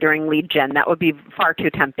ever during lead gen. That would be far too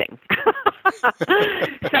tempting. So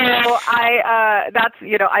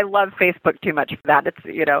I love Facebook too much for that.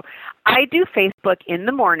 I do Facebook in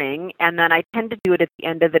the morning, and then I tend to do it at the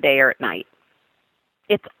end of the day or at night.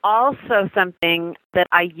 It's also something that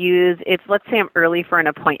I use. Let's say I'm early for an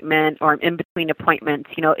appointment or I'm in between appointments.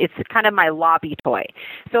 It's kind of my lobby toy.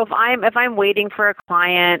 So if I'm waiting for a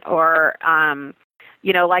client or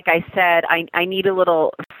like I said, I need a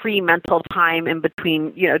little free mental time in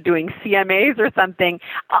between, doing CMAs or something,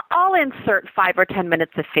 I'll insert 5 or 10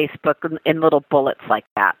 minutes of Facebook in little bullets like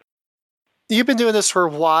that. You've been doing this for a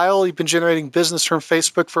while. You've been generating business from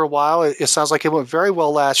Facebook for a while. It sounds like it went very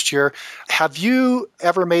well last year. Have you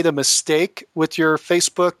ever made a mistake with your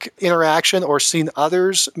Facebook interaction or seen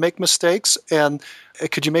others make mistakes? And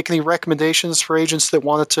could you make any recommendations for agents that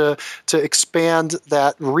wanted to expand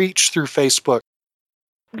that reach through Facebook?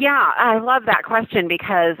 Yeah, I love that question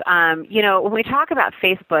because, when we talk about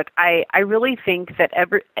Facebook, I really think that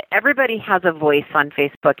everybody has a voice on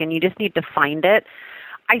Facebook, and you just need to find it.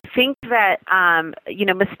 I think that,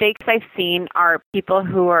 mistakes I've seen are people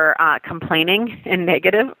who are complaining and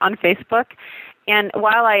negative on Facebook. And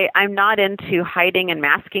while I'm not into hiding and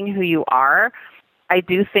masking who you are, I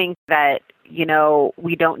do think that,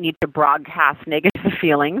 we don't need to broadcast negative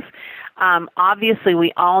feelings. Obviously,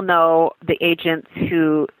 we all know the agents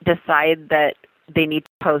who decide that they need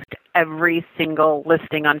to post every single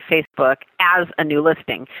listing on Facebook as a new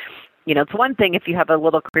listing. It's one thing if you have a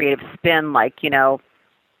little creative spin, like,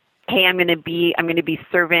 hey, I'm going to be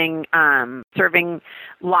serving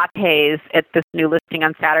lattes at this new listing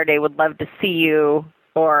on Saturday. Would love to see you.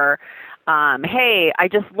 Or hey, I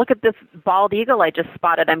just look at this bald eagle I just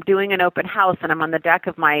spotted. I'm doing an open house and I'm on the deck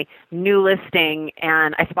of my new listing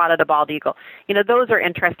and I spotted a bald eagle. Those are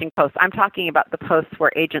interesting posts. I'm talking about the posts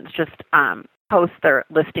where agents just post their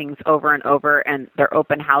listings over and over and their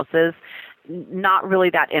open houses. Not really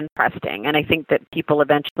that interesting, and I think that people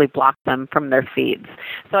eventually block them from their feeds.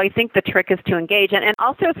 So I think the trick is to engage, and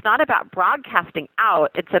also it's not about broadcasting out,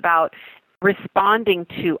 it's about responding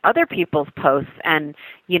to other people's posts and,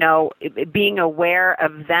 being aware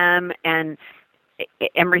of them and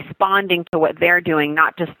responding to what they're doing,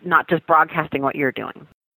 not just broadcasting what you're doing.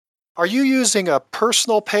 Are you using a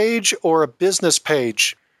personal page or a business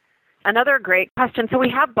page? Another great question. So we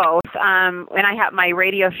have both, and my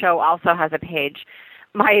radio show also has a page.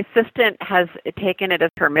 My assistant has taken it as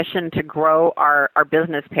her mission to grow our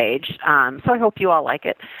business page, so I hope you all like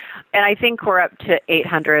it. And I think we're up to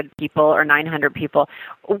 800 people or 900 people.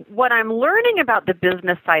 What I'm learning about the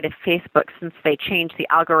business side of Facebook since they changed the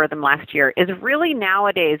algorithm last year is really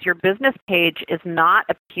nowadays your business page is not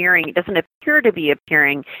appearing, it doesn't appear to be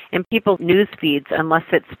appearing in people's news feeds unless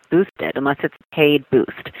it's boosted, unless it's a paid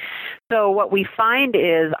boost. So what we find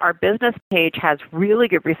is our business page has really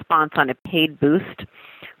good response on a paid boost.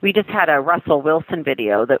 We just had a Russell Wilson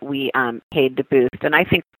video that we paid to boost, and I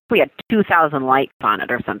think we had 2,000 likes on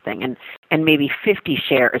it or something, and maybe 50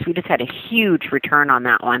 shares. We just had a huge return on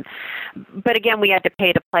that one. But again, we had to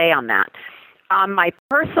pay to play on that. On my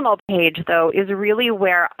personal page, though, is really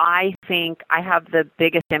where I think I have the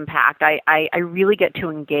biggest impact. I really get to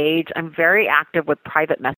engage. I'm very active with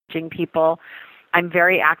private messaging people. I'm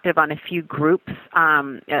very active on a few groups,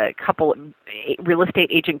 a couple of real estate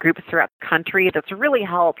agent groups throughout the country that's really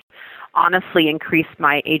helped, honestly, increase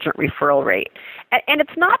my agent referral rate. And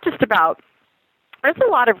it's not just about, there's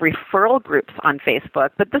a lot of referral groups on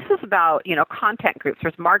Facebook, but this is about, content groups.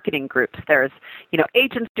 There's marketing groups. There's,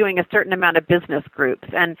 agents doing a certain amount of business groups.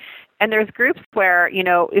 And there's groups where,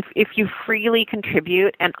 if you freely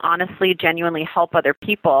contribute and honestly, genuinely help other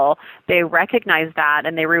people, they recognize that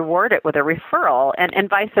and they reward it with a referral and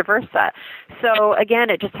vice versa. So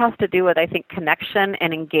again, it just has to do with, I think, connection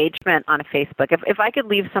and engagement on Facebook. If I could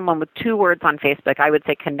leave someone with 2 words on Facebook, I would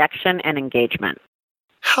say connection and engagement.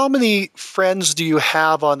 How many friends do you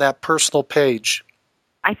have on that personal page?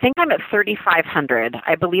 I think I'm at 3,500.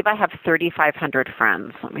 I believe I have 3,500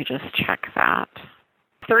 friends. Let me just check that.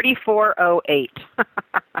 3,408.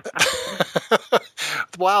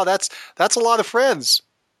 Wow, that's a lot of friends.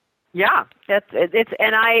 Yeah, it's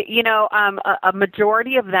and a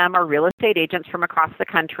majority of them are real estate agents from across the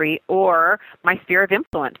country or my sphere of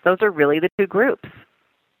influence. Those are really the 2 groups.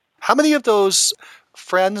 How many of those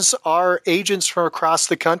friends are agents from across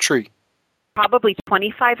the country? Probably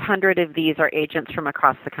 2,500 of these are agents from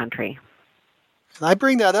across the country. And I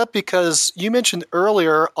bring that up because you mentioned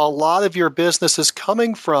earlier a lot of your business is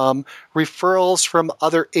coming from referrals from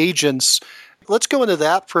other agents. Let's go into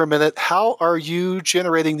that for a minute. How are you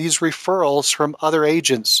generating these referrals from other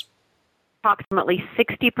agents? Approximately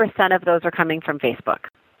 60% of those are coming from Facebook.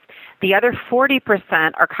 The other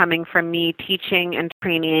 40% are coming from me teaching and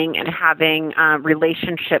training and having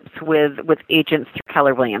relationships with agents through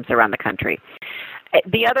Keller Williams around the country.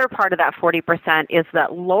 The other part of that 40% is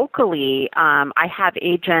that locally, I have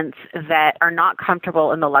agents that are not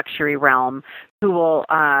comfortable in the luxury realm who will,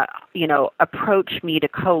 approach me to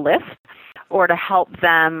co-list or to help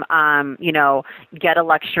them, get a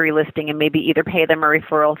luxury listing and maybe either pay them a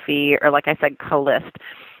referral fee or, like I said, co-list.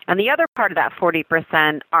 And the other part of that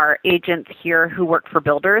 40% are agents here who work for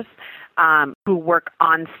builders, who work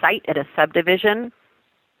on site at a subdivision,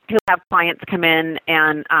 who have clients come in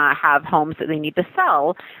and have homes that they need to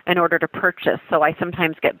sell in order to purchase. So I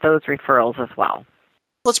sometimes get those referrals as well.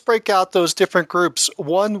 Let's break out those different groups.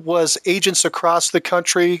 One was agents across the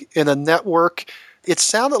country in a network. It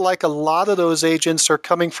sounded like a lot of those agents are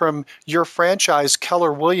coming from your franchise,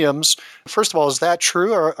 Keller Williams. First of all, is that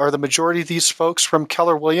true? Are the majority of these folks from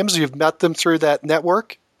Keller Williams? You've met them through that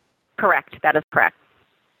network? Correct. That is correct.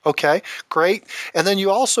 Okay, great. And then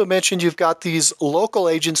you also mentioned you've got these local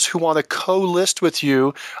agents who want to co-list with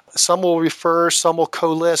you. Some will refer, some will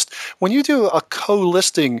co-list. When you do a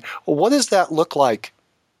co-listing, what does that look like?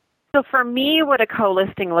 So for me, what a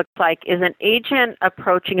co-listing looks like is an agent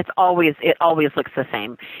approaching, it always looks the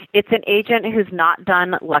same. It's an agent who's not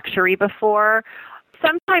done luxury before.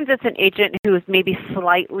 Sometimes it's an agent who is maybe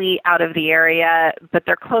slightly out of the area, but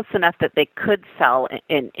they're close enough that they could sell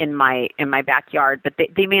in my backyard, but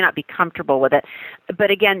they may not be comfortable with it. But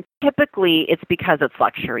again, typically it's because it's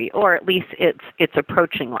luxury, or at least it's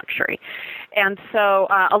approaching luxury. And so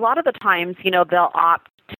a lot of the times, they'll opt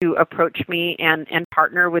to approach me and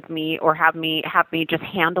partner with me or have me just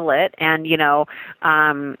handle it and,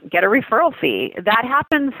 get a referral fee. That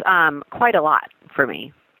happens quite a lot for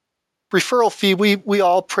me. Referral fee, we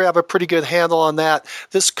all have a pretty good handle on that.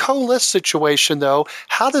 This co-list situation, though,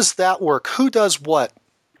 how does that work? Who does what?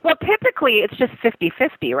 Well, typically it's just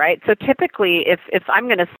 50-50, right? So typically if I'm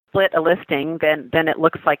going to split a listing, then it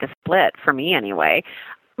looks like a split for me anyway.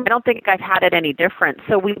 I don't think I've had it any different.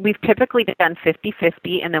 So we've typically done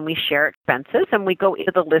 50-50, and then we share expenses, and we go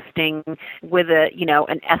into the listing with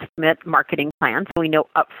an estimate marketing plan, so we know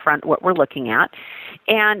upfront what we're looking at.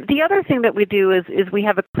 And the other thing that we do is we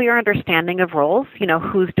have a clear understanding of roles,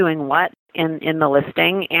 who's doing what in the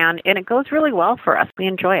listing, and it goes really well for us. We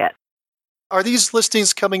enjoy it. Are these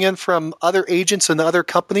listings coming in from other agents and other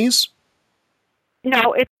companies?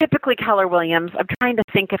 No, it's typically Keller Williams. I'm trying to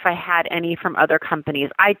think if I had any from other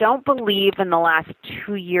companies. I don't believe in the last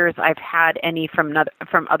 2 years I've had any from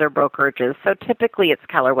other brokerages. So typically it's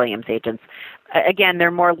Keller Williams agents. Again,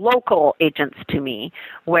 they're more local agents to me,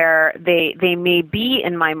 where they may be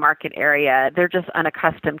in my market area. They're just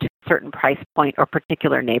unaccustomed to a certain price point or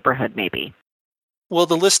particular neighborhood maybe. Will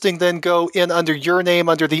the listing then go in under your name,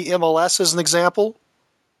 under the MLS as an example?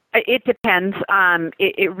 It depends.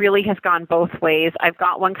 It really has gone both ways. I've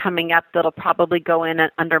got one coming up that'll probably go in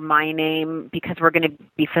under my name because we're going to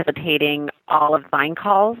be facilitating all of buying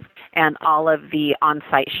calls. and all of the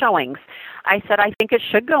on-site showings. I said, I think it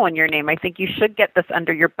should go in your name. I think you should get this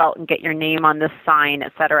under your belt and get your name on this sign,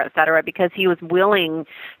 et cetera, because he was willing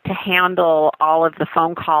to handle all of the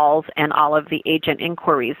phone calls and all of the agent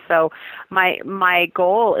inquiries. So my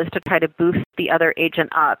goal is to try to boost the other agent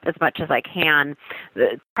up as much as I can.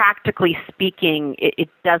 Practically speaking, it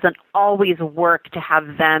doesn't always work to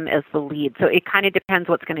have them as the lead. So it kind of depends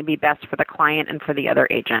what's going to be best for the client and for the other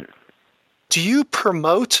agent. Do you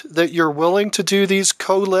promote that you're willing to do these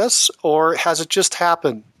co-lists, or has it just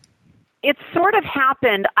happened? It's sort of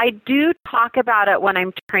happened. I do talk about it when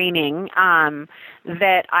I'm training,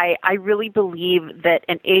 that I really believe that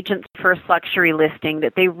an agent's first luxury listing,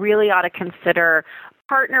 that they really ought to consider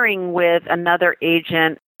partnering with another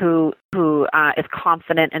agent who is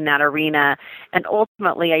confident in that arena. And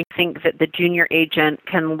ultimately, I think that the junior agent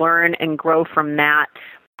can learn and grow from that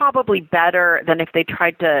probably better than if they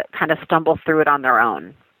tried to kind of stumble through it on their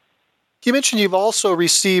own. You mentioned you've also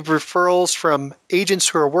received referrals from agents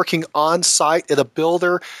who are working on site at a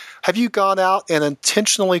builder. Have you gone out and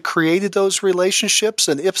intentionally created those relationships?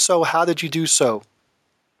 And if so, how did you do so?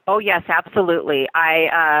 Oh, yes, absolutely.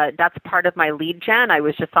 That's part of my lead gen. I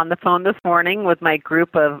was just on the phone this morning with my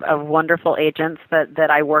group of wonderful agents that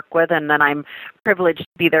I work with, and then I'm privileged to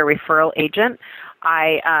be their referral agent.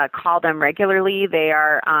 I call them regularly. They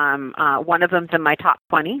are one of them's in my top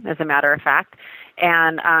 20, as a matter of fact,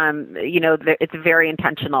 and it's very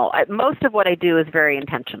intentional. Most of what I do is very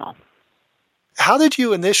intentional. How did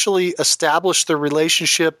you initially establish the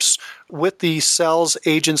relationships with the sales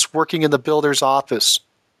agents working in the builder's office?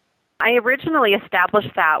 I originally established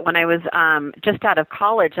that when I was just out of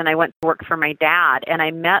college, and I went to work for my dad, and I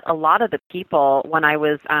met a lot of the people when I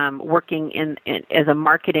was working in as a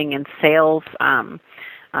marketing and sales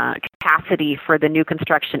capacity for the new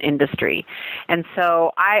construction industry. And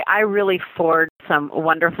so I really forged some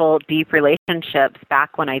wonderful, deep relationships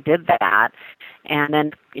back when I did that. And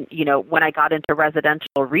then, when I got into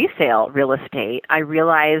residential resale real estate, I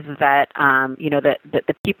realized that, that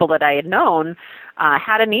the people that I had known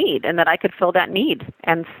had a need and that I could fill that need.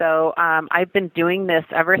 And so I've been doing this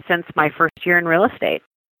ever since my first year in real estate.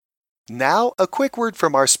 Now, a quick word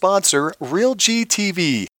from our sponsor, RealG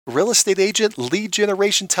TV, Real Estate Agent Lead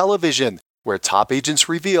Generation Television, where top agents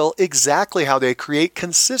reveal exactly how they create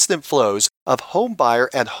consistent flows of home buyer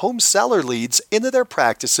and home seller leads into their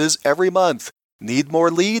practices every month. Need more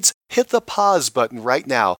leads? Hit the pause button right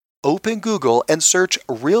now. Open Google and search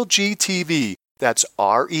RealG TV. That's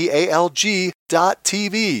REALG.TV.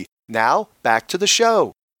 Now, back to the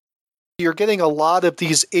show. You're getting a lot of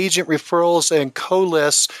these agent referrals and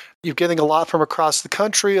co-lists. You're getting a lot from across the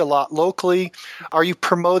country, a lot locally. Are you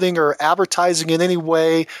promoting or advertising in any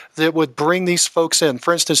way that would bring these folks in?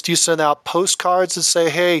 For instance, do you send out postcards and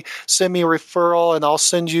say, hey, send me a referral and I'll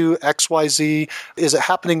send you XYZ? Is it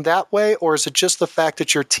happening that way, or is it just the fact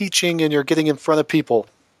that you're teaching and you're getting in front of people?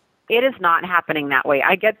 It is not happening that way.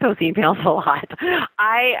 I get those emails a lot.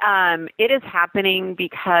 It is happening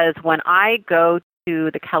because when I go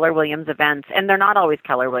to the Keller Williams events, and they're not always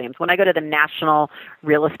Keller Williams. When I go to the national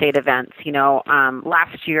real estate events,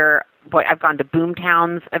 last year, I've gone to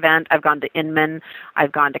Boomtown's event, I've gone to Inman,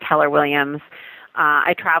 I've gone to Keller Williams.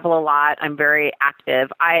 I travel a lot. I'm very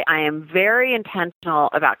active. I am very intentional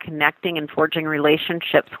about connecting and forging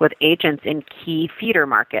relationships with agents in key feeder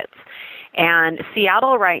markets. And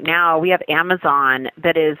Seattle right now, we have Amazon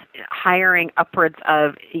that is hiring upwards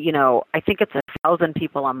of, I think it's 1,000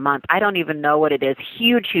 people a month. I don't even know what it is.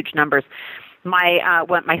 Huge, huge numbers.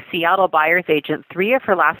 My Seattle buyer's agent, 3 of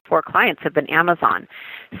her last 4 clients have been Amazon.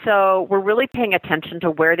 So we're really paying attention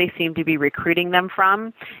to where they seem to be recruiting them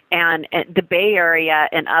from. And the Bay Area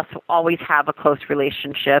and us always have a close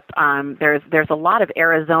relationship. There's a lot of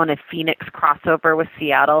Arizona, Phoenix crossover with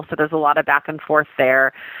Seattle, so there's a lot of back and forth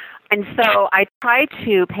there. And so I try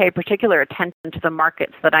to pay particular attention to the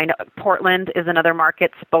markets that I know. Portland is another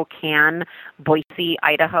market, Spokane, Boise,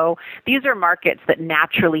 Idaho. These are markets that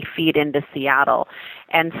naturally feed into Seattle.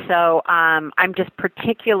 And so I'm just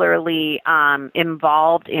particularly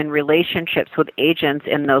involved in relationships with agents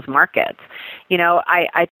in those markets.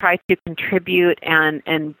 I try to contribute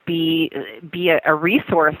and be a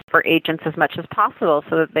resource for agents as much as possible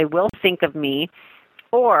so that they will think of me,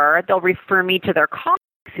 or they'll refer me to their colleagues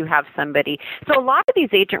who have somebody. So a lot of these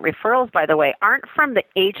agent referrals, by the way, aren't from the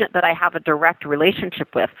agent that I have a direct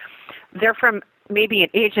relationship with. They're from maybe an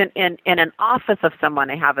agent in an office of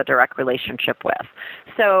someone I have a direct relationship with.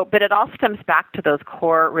 So, but it all stems back to those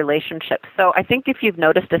core relationships. So I think if you've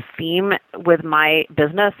noticed a theme with my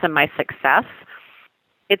business and my success,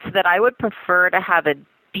 it's that I would prefer to have a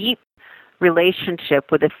deep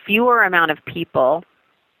relationship with a fewer amount of people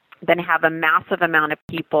than have a massive amount of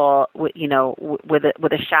people, with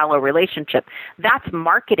a shallow relationship. That's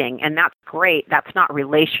marketing, and that's great. That's not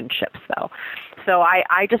relationships, though. So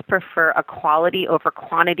I just prefer a quality over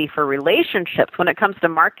quantity for relationships. When it comes to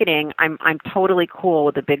marketing, I'm totally cool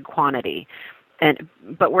with a big quantity.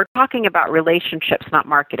 But we're talking about relationships, not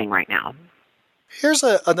marketing right now. Here's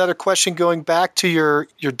another question going back to your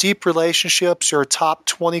deep relationships, your top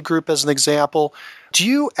 20 group as an example. Do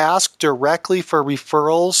you ask directly for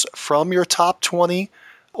referrals from your top 20,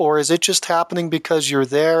 or is it just happening because you're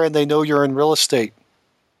there and they know you're in real estate?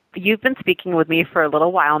 You've been speaking with me for a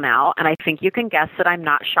little while now, and I think you can guess that I'm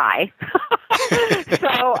not shy.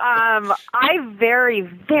 So I very,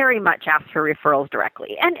 very much ask for referrals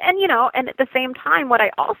directly. And at the same time, what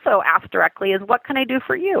I also ask directly is, what can I do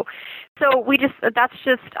for you? So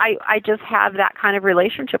I just have that kind of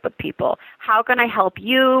relationship with people. How can I help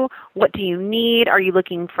you? What do you need? Are you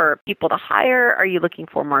looking for people to hire? Are you looking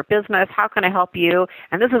for more business? How can I help you?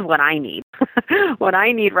 And this is what I need. What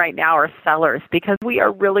I need right now are sellers, because we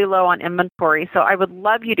are really low on inventory. So I would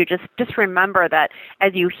love you to just remember that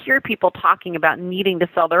as you hear people talking about needing to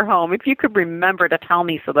sell their home, if you could remember to tell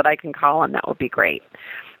me so that I can call them, that would be great.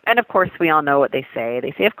 And of course, we all know what they say.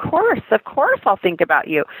 They say, of course, I'll think about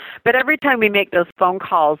you. But every time we make those phone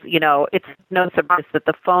calls, it's no surprise that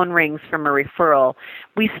the phone rings from a referral.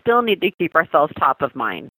 We still need to keep ourselves top of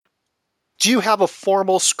mind. Do you have a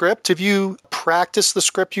formal script? Have you practiced the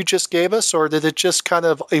script you just gave us, or did it just kind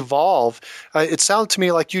of evolve? It sounded to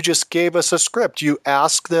me like you just gave us a script. You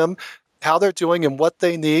ask them how they're doing and what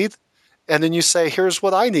they need, and then you say, here's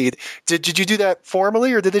what I need. Did you do that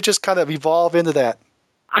formally, or did it just kind of evolve into that?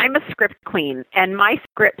 I'm a script queen, and my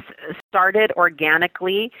scripts started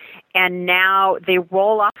organically, and now they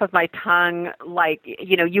roll off of my tongue like,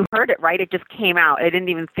 you heard it, right? It just came out. I didn't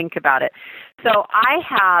even think about it. So I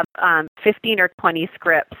have 15 or 20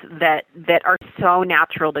 scripts that are so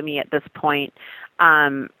natural to me at this point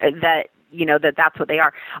that's what they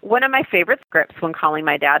are. One of my favorite scripts when calling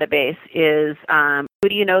my database is, who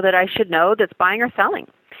do you know that I should know that's buying or selling?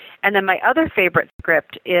 And then my other favorite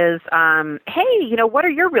script is, hey, what are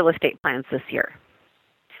your real estate plans this year?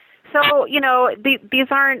 So, these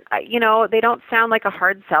aren't, they don't sound like a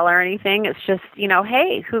hard sell or anything. It's just,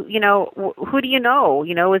 hey, who do you know?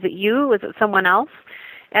 Is it you? Is it someone else?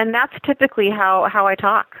 And that's typically how I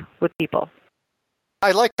talk with people.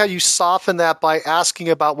 I like how you soften that by asking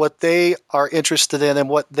about what they are interested in and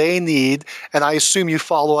what they need. And I assume you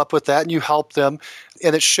follow up with that and you help them.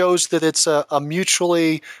 And it shows that it's a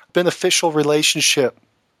mutually beneficial relationship.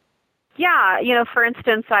 Yeah. For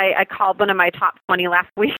instance, I called one of my top 20 last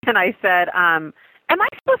week and I said, am I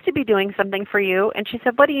supposed to be doing something for you? And she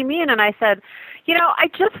said, what do you mean? And I said, I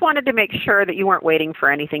just wanted to make sure that you weren't waiting for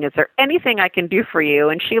anything. Is there anything I can do for you?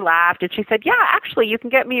 And she laughed and she said, yeah, actually, you can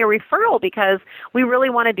get me a referral because we really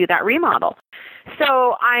want to do that remodel.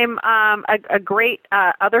 So I'm a great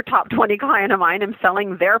other top 20 client of mine. I'm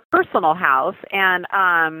selling their personal house, and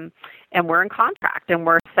we're in contract, and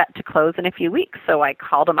we're set to close in a few weeks. So I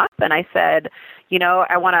called them up, and I said,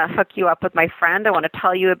 I want to hook you up with my friend. I want to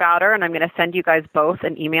tell you about her, and I'm going to send you guys both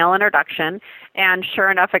an email introduction. And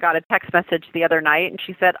sure enough, I got a text message the other night, and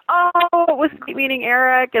she said, oh, it was great meeting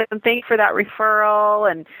Eric, and thanks for that referral,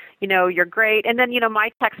 and, you're great. And then,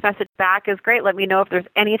 my text message back is, great, let me know if there's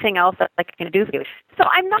anything else that I can do for you. So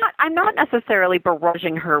I'm not necessarily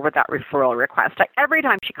barraging her with that referral request. Every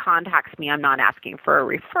time she contacts me, I'm not asking for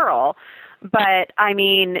a referral. But,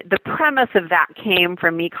 the premise of that came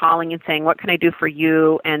from me calling and saying, what can I do for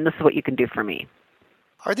you? And this is what you can do for me.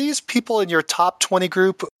 Are these people in your top 20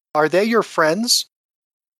 group, are they your friends?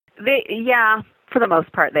 Yeah, for the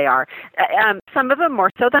most part they are. Some of them more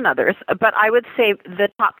so than others, but I would say the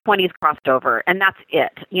top 20 is crossed over, and that's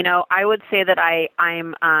it. I would say that I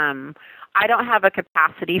don't have a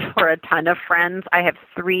capacity for a ton of friends. I have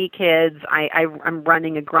 3 kids. I'm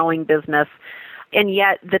running a growing business. And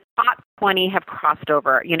yet the top 20 have crossed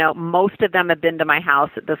over. Most of them have been to my house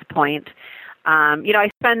at this point. I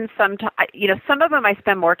spend some of them I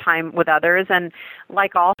spend more time with others. And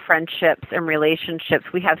like all friendships and relationships,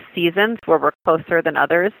 we have seasons where we're closer than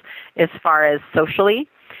others as far as socially.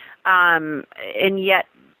 And yet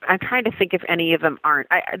I'm trying to think if any of them aren't.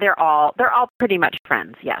 They're all pretty much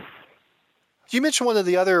friends, yes. You mentioned one of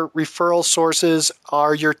the other referral sources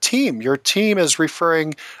are your team. Your team is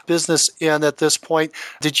referring business in at this point.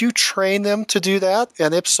 Did you train them to do that?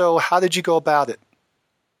 And if so, how did you go about it?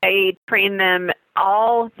 I train them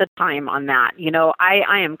all the time on that.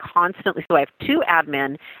 I am constantly, so I have 2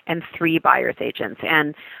 admin and 3 buyer's agents.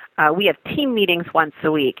 And we have team meetings once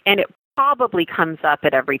a week. And it probably comes up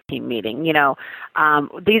at every team meeting. These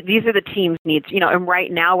are the team's needs. And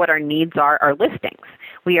right now, what our needs are listings.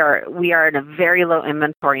 We are in a very low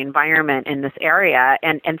inventory environment in this area,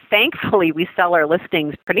 and thankfully we sell our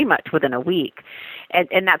listings pretty much within a week,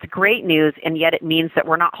 and that's great news. And yet it means that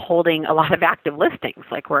we're not holding a lot of active listings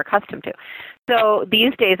like we're accustomed to. So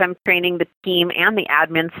these days I'm training the team and the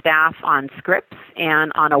admin staff on scripts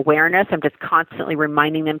and on awareness. I'm just constantly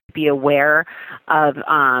reminding them to be aware of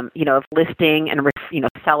of listing and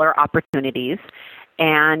seller opportunities.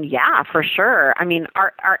 And yeah, for sure. I mean,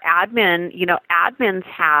 our admins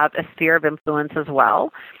have a sphere of influence as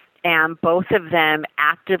well. And both of them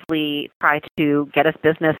actively try to get us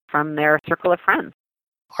business from their circle of friends.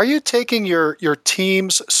 Are you taking your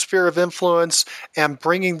team's sphere of influence and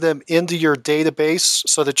bringing them into your database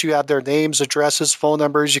so that you have their names, addresses, phone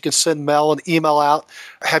numbers, you can send mail and email out?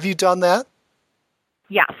 Have you done that?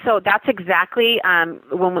 Yeah, so that's exactly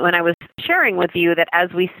when I was sharing with you that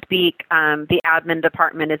as we speak, the admin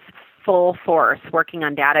department is full force working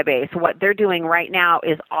on database. What they're doing right now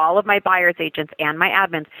is all of my buyer's agents and my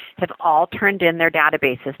admins have all turned in their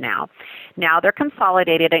databases now. Now they're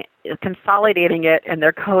consolidating it and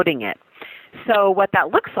they're coding it. So what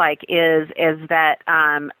that looks like is that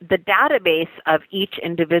the database of each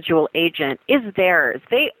individual agent is theirs.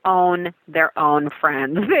 They own their own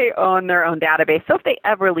friends. They own their own database. So if they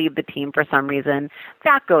ever leave the team for some reason,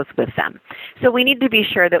 that goes with them. So we need to be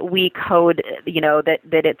sure that we code,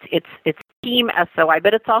 that it's Team SOI,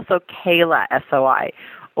 but it's also Kayla SOI.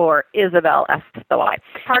 Or Isabel SOI.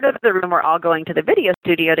 Part of the reason we're all going to the video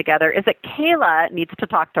studio together is that Kayla needs to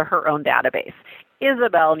talk to her own database.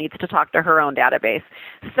 Isabel needs to talk to her own database.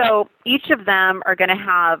 So each of them are going to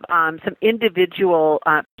have some individual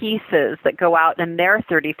pieces that go out in their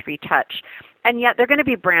 33 touch, and yet they're going to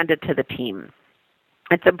be branded to the team.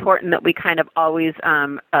 It's important that we kind of always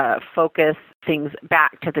focus things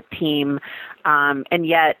back to the team, and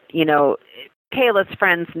yet, Kayla's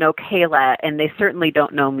friends know Kayla, and they certainly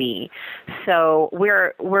don't know me. So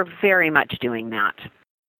we're very much doing that.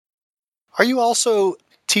 Are you also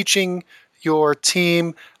teaching your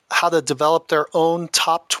team how to develop their own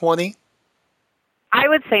top 20? I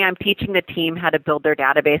would say I'm teaching the team how to build their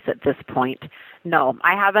database at this point. No,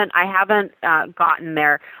 I haven't gotten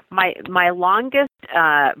there. My longest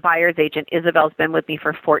buyer's agent, Isabel's been with me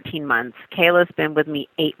for 14 months. Kayla's been with me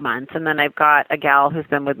 8 months, and then I've got a gal who's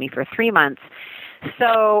been with me for 3 months.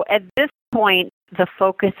 So at this point, the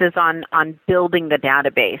focus is on building the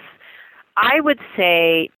database. I would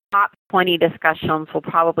say top 20 discussions will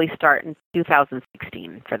probably start in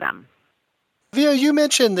 2016 for them. Via, you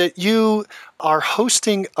mentioned that you are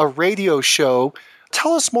hosting a radio show.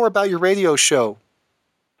 Tell us more about your radio show.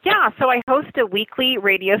 Yeah, so I host a weekly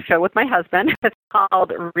radio show with my husband. It's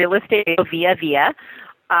called Real Estate Via.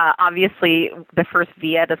 Obviously, the first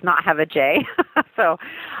Via does not have a J. So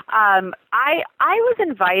I was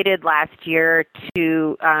invited last year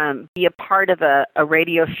to be a part of a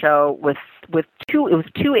radio show with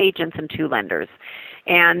two agents and 2 lenders.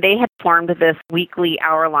 And they had formed this weekly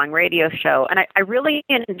hour-long radio show. And I really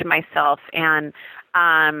enjoyed myself, and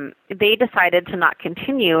they decided to not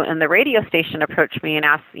continue, and the radio station approached me and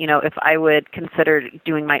asked, if I would consider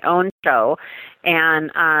doing my own show.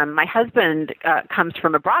 And my husband comes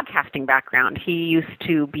from a broadcasting background. He used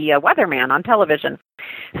to be a weatherman on television.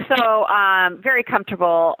 So very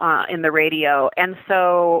comfortable in the radio. And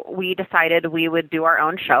so we decided we would do our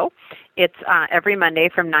own show. It's every Monday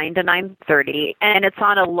from 9 to 9:30, and it's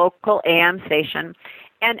on a local AM station.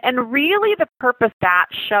 And really the purpose of that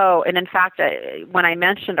show, and in fact, when I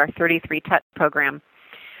mentioned our 33 Touch program,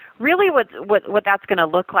 really what that's going to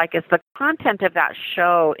look like is the content of that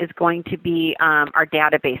show is going to be our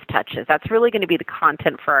database touches. That's really going to be the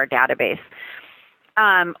content for our database.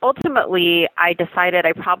 Ultimately, I decided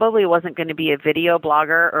I probably wasn't going to be a video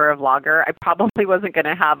blogger or a vlogger. I probably wasn't going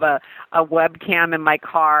to have a webcam in my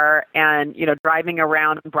car and, driving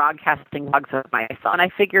around broadcasting vlogs of myself. And I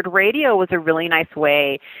figured radio was a really nice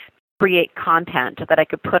way to create content that I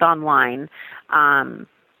could put online. And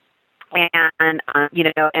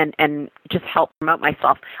just help promote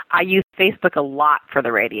myself. I use Facebook a lot for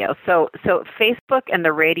the radio. So Facebook and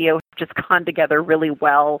the radio have just gone together really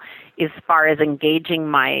well as far as engaging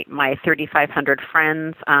my 3,500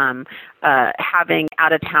 friends, having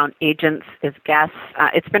out-of-town agents as guests.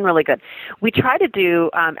 It's been really good. We try to do,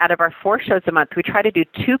 out of our 4 shows a month, we try to do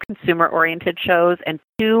 2 consumer-oriented shows and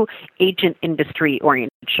 2 agent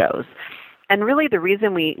industry-oriented shows. And really the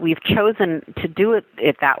reason we've chosen to do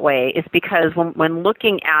it that way is because when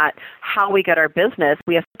looking at how we get our business,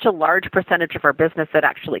 we have such a large percentage of our business that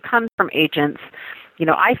actually comes from agents.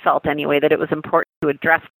 I felt anyway that it was important to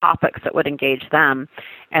address topics that would engage them.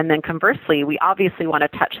 And then conversely, we obviously want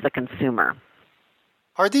to touch the consumer.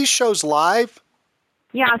 Are these shows live?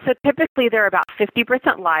 Yeah, so typically they're about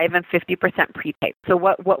 50% live and 50% pre-taped. So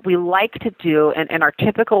what we like to do, and our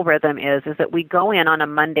typical rhythm is that we go in on a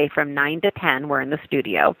Monday from 9 to 10. We're in the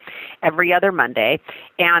studio every other Monday.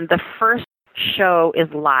 And the first show is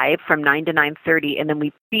live from 9 to 9:30, and then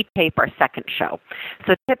we pre-tape our second show.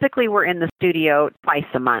 So typically we're in the studio twice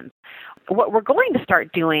a month. What we're going to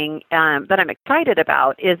start doing that I'm excited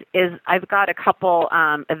about is I've got a couple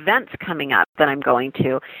events coming up that I'm going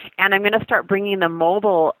to, and I'm going to start bringing the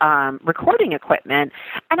mobile recording equipment,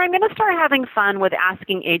 and I'm going to start having fun with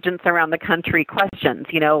asking agents around the country questions,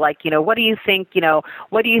 what do you think,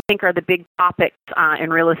 what do you think are the big topics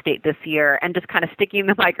in real estate this year, and just kind of sticking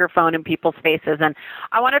the microphone in people's faces. And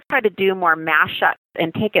I want to try to do more mashups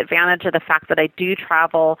and take advantage of the fact that I do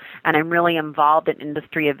travel and I'm really involved in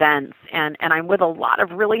industry events, and I'm with a lot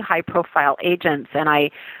of really high-profile agents, and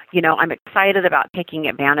I'm excited about taking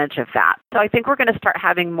advantage of that. So I think we're going to start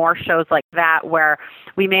having more shows like that where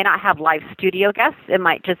we may not have live studio guests. It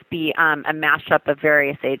might just be a mashup of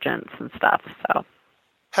various agents and stuff. So.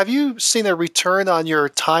 Have you seen a return on your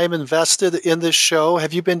time invested in this show?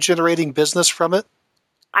 Have you been generating business from it?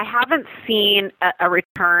 I haven't seen a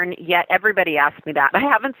return yet. Everybody asks me that. I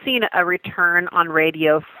haven't seen a return on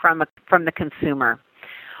radio from the consumer.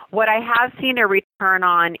 What I have seen a return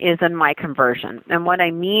on is in my conversion. And what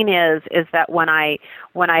I mean is that when I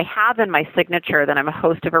have in my signature that I'm a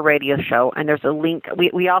host of a radio show, and there's a link,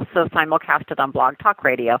 we also simulcast it on Blog Talk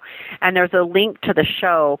Radio, and there's a link to the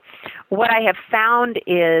show, what I have found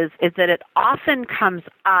is that it often comes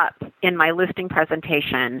up in my listing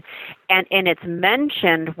presentation, and it's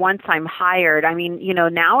mentioned once I'm hired. I mean,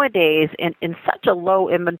 nowadays in such a low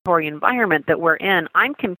inventory environment that we're in,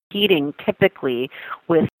 I'm competing typically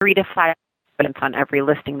with 3 to 5 on every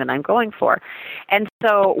listing that I'm going for. And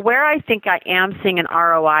so where I think I am seeing an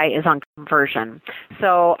ROI is on conversion.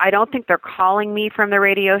 So I don't think they're calling me from the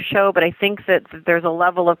radio show, but I think that there's a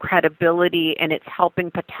level of credibility, and it's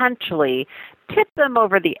helping potentially tip them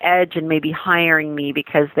over the edge and maybe hiring me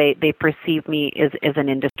because they perceive me as an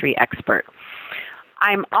industry expert.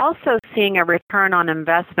 I'm also seeing a return on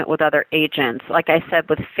investment with other agents. Like I said,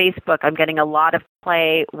 with Facebook, I'm getting a lot of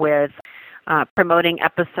play with promoting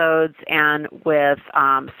episodes and with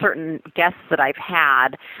certain guests that I've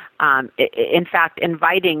had. In fact,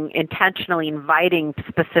 intentionally inviting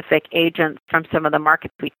specific agents from some of the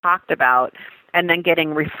markets we talked about, and then getting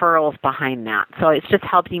referrals behind that. So it's just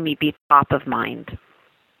helping me be top of mind.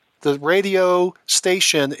 The radio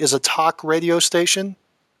station is a talk radio station?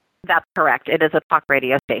 That's correct. It is a talk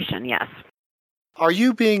radio station, yes. Are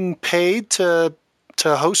you being paid to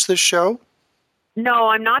host this show? No,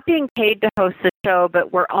 I'm not being paid to host the show,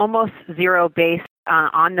 but we're almost zero-based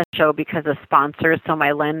on the show because of sponsors. So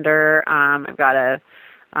my lender, I've got a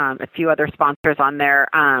few other sponsors on there.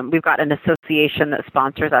 We've got an association that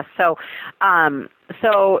sponsors us. So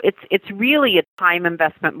it's really a time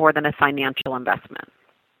investment more than a financial investment.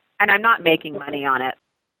 And I'm not making money on it.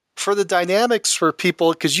 For the dynamics for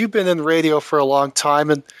people, because you've been in radio for a long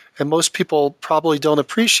time, and most people probably don't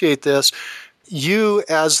appreciate this, you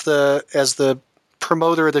as the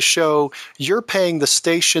promoter of the show, you're paying the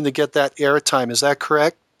station to get that airtime. Is that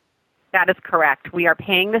correct? That is correct. We are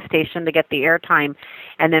paying the station to get the airtime,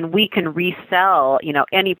 and then we can resell,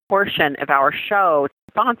 any portion of our show to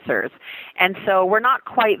sponsors. And so we're not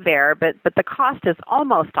quite there, but the cost is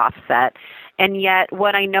almost offset. And yet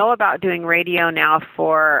what I know about doing radio now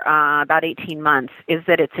for about 18 months is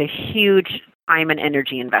that it's a huge time and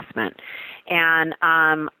energy investment. And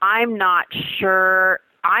I'm not sure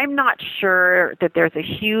that there's a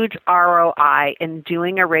huge ROI in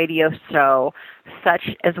doing a radio show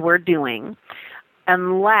such as we're doing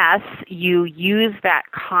unless you use that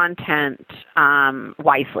content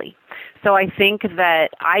wisely. So I think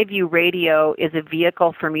that I view radio as a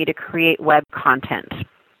vehicle for me to create web content.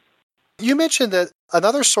 You mentioned that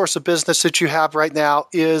another source of business that you have right now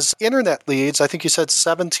is internet leads. I think you said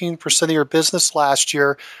 17% of your business last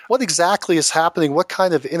year. What exactly is happening? What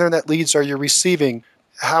kind of internet leads are you receiving?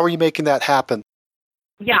 How are you making that happen?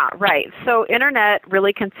 Yeah, right. So internet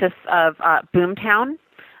really consists of Boomtown,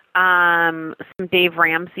 some Dave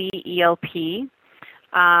Ramsey, ELP,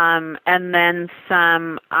 and then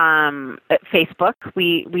some Facebook.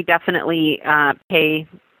 We definitely pay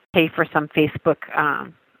for some Facebook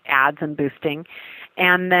ads and boosting.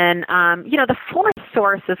 And then, the fourth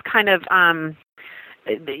source is kind of,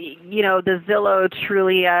 the Zillow,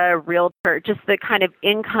 Trulia, Realtor, just the kind of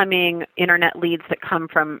incoming internet leads that come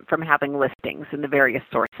from having listings in the various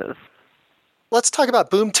sources. Let's talk about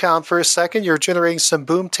Boomtown for a second. You're generating some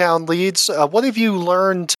Boomtown leads. What have you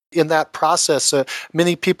learned in that process?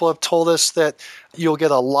 Many people have told us that you'll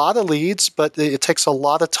get a lot of leads, but it takes a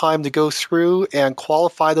lot of time to go through and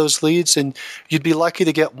qualify those leads, and you'd be lucky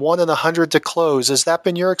to get 1 in 100 to close. Has that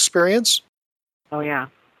been your experience? Oh, yeah.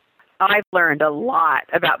 I've learned a lot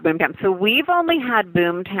about Boomtown. So we've only had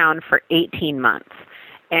Boomtown for 18 months.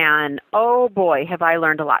 And oh boy, have I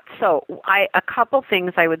learned a lot. So a couple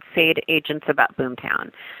things I would say to agents about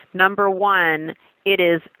Boomtown. Number one, it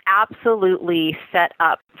is absolutely set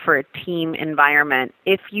up for a team environment.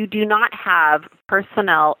 If you do not have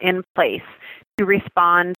personnel in place to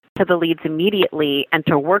respond to the leads immediately and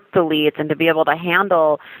to work the leads and to be able to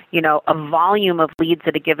handle, a volume of leads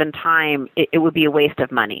at a given time, it would be a waste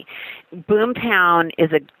of money. Boomtown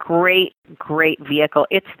is a great, great vehicle.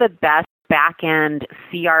 It's the best back-end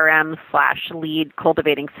CRM/lead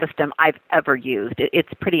cultivating system I've ever used. It's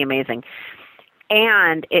pretty amazing.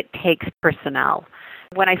 And it takes personnel.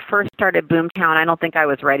 When I first started Boomtown, I don't think I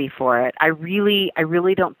was ready for it. I really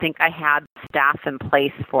don't think I had staff in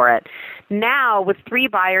place for it. Now, with 3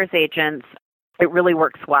 buyer's agents, it really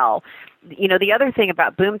works well. The other thing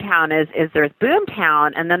about Boomtown is there's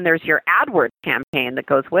Boomtown, and then there's your AdWords campaign that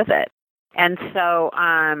goes with it. And so,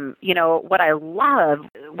 what I love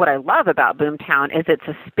about Boomtown is it's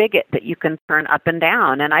a spigot that you can turn up and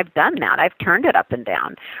down, and I've done that. I've turned it up and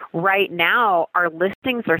down. Right now, our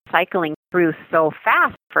listings are cycling through so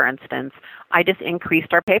fast, for instance, I just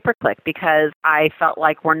increased our pay-per-click because I felt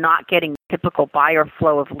like we're not getting typical buyer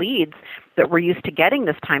flow of leads that we're used to getting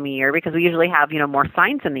this time of year because we usually have, more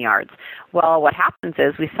signs in the yards. Well, what happens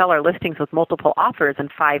is we sell our listings with multiple offers in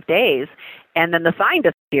 5 days, and then the sign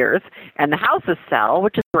disappears and the houses sell,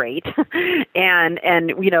 which is great. and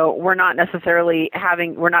we're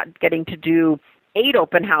not getting to do 8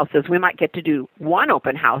 open houses. We might get to do 1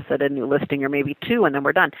 open house at a new listing or maybe 2, and then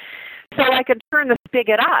we're done. So I can turn the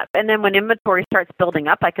spigot up, and then when inventory starts building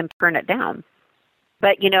up, I can turn it down.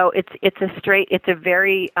 But it's a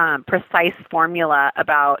very precise formula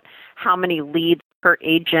about how many leads per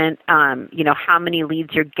agent, how many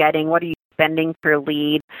leads you're getting, what are you spending per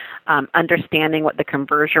lead, understanding what the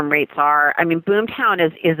conversion rates are. I mean, Boomtown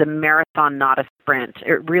is a marathon, not a sprint.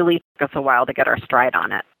 It really took us a while to get our stride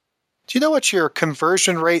on it. Do you know what your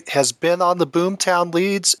conversion rate has been on the Boomtown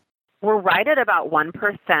leads? We're right at about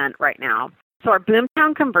 1% right now. So our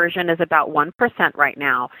Boomtown conversion is about 1% right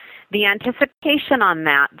now. The anticipation on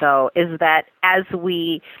that, though, is that as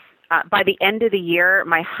we, by the end of the year,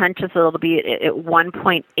 my hunch is it'll be at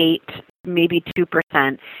 1.8, maybe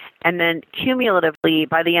 2%. And then cumulatively,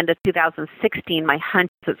 by the end of 2016, my hunch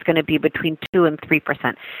is it's going to be between 2 and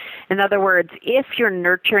 3%. In other words, if you're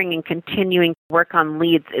nurturing and continuing to work on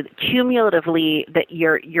leads, cumulatively, that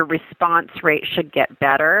your response rate should get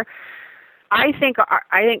better. I think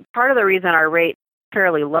part of the reason our rate is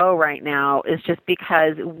fairly low right now is just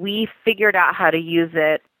because we figured out how to use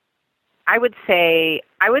it. I would say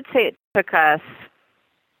it took us.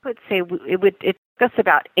 It took us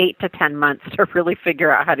about 8 to 10 months to really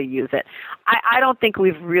figure out how to use it. I don't think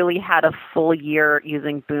we've really had a full year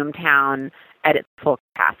using Boomtown at its full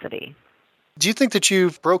capacity. Do you think that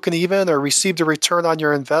you've broken even or received a return on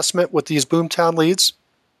your investment with these Boomtown leads?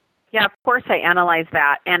 Yeah, of course I analyze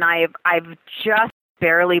that, and I've just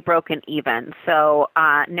barely broken even. So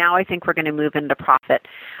now I think we're going to move into profit.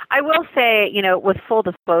 I will say, with full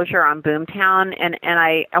disclosure on Boomtown, and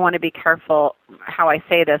I want to be careful how I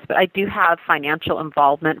say this, but I do have financial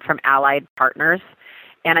involvement from allied partners,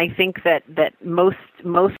 and I think that most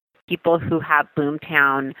people who have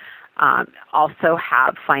Boomtown also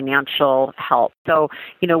have financial help. So,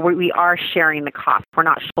 we are sharing the cost. We're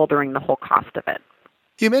not shouldering the whole cost of it.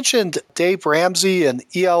 You mentioned Dave Ramsey and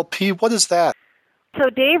ELP. What is that?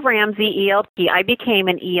 So Dave Ramsey, ELP, I became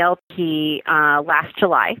an ELP last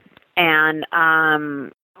July, and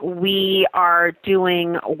we are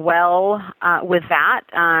doing well with that.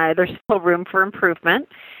 There's still room for improvement,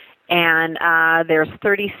 and there's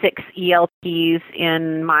 36 ELPs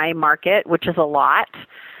in my market, which is a lot.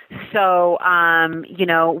 So,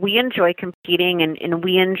 we enjoy competing and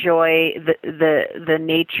we enjoy the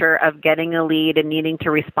nature of getting a lead and needing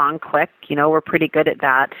to respond quick. We're pretty good at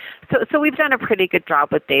that. So we've done a pretty good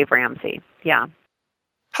job with Dave Ramsey. Yeah.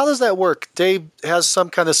 How does that work? Dave has some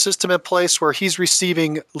kind of system in place where he's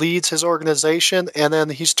receiving leads, his organization, and then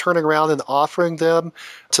he's turning around and offering them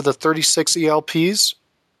to the 36 ELPs?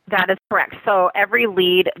 That is correct. So every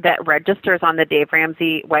lead that registers on the Dave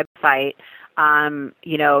Ramsey website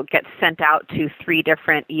gets sent out to 3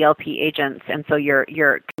 different ELP agents, and so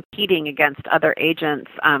you're competing against other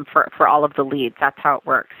agents for all of the leads. That's how it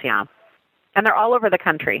works, yeah. And they're all over the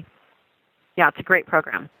country. Yeah, it's a great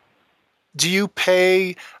program. Do you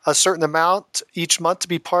pay a certain amount each month to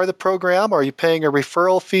be part of the program? Or are you paying a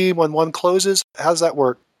referral fee when one closes? How does that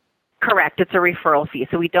work? Correct. It's a referral fee.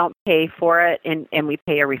 So we don't pay for it, and we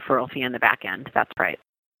pay a referral fee in the back end. That's right.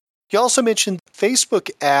 You also mentioned Facebook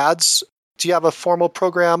ads. Do you have a formal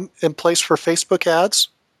program in place for Facebook ads?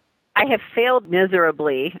 I have failed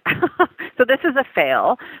miserably. So this is a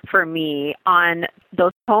fail for me on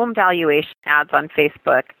those home valuation ads on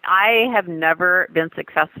Facebook. I have never been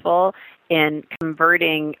successful in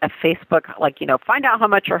converting a Facebook, find out how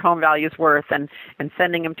much your home value is worth and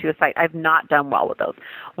sending them to a site. I've not done well with those.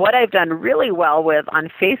 What I've done really well with on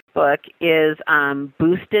Facebook is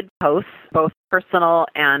boosted posts, both personal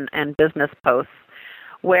and business posts,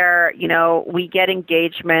 where, we get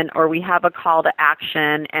engagement or we have a call to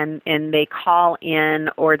action and they call in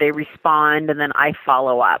or they respond and then I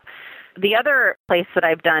follow up. The other place that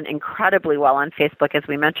I've done incredibly well on Facebook, as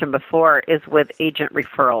we mentioned before, is with agent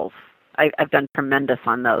referrals. I've done tremendous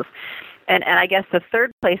on those. And I guess the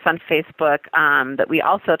third place on Facebook that we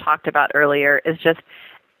also talked about earlier is just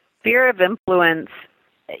sphere of influence,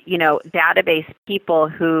 database people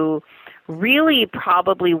who really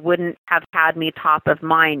probably wouldn't have had me top of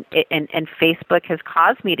mind, and Facebook has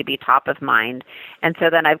caused me to be top of mind. And so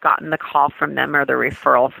then I've gotten the call from them or the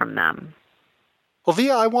referral from them. Well,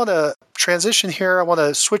 Via, I want to transition here. I want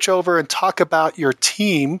to switch over and talk about your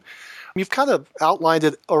team. You've kind of outlined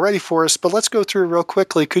it already for us, but let's go through real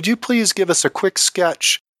quickly. Could you please give us a quick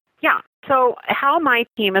sketch? Yeah. So how my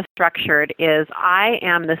team is structured is I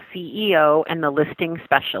am the CEO and the listing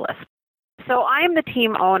specialist. So I'm the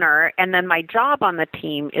team owner, and then my job on the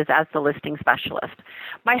team is as the listing specialist.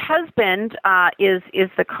 My husband is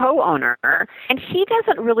the co-owner, and he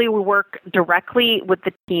doesn't really work directly with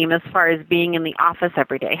the team as far as being in the office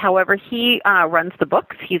every day. However, he runs the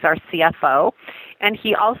books. He's our CFO, and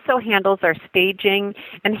he also handles our staging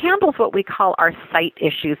and handles what we call our site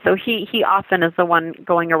issues. So he often is the one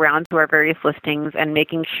going around to our various listings and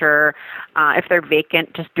making sure if they're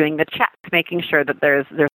vacant, just doing the checks, making sure that there's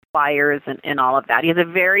buyers and all of that. He has a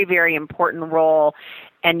very, very important role,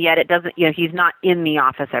 and yet it doesn't, he's not in the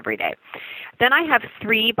office every day. Then I have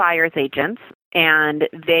 3 buyer's agents, and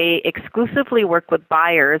they exclusively work with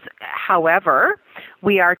buyers. However,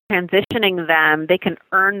 we are transitioning them. They can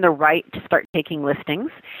earn the right to start taking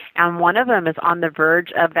listings, and one of them is on the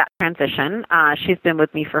verge of that transition. She's been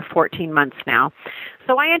with me for 14 months now.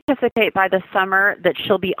 So I anticipate by the summer that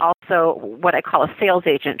she'll be also what I call a sales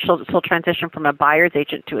agent. She'll transition from a buyer's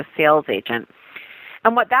agent to a sales agent.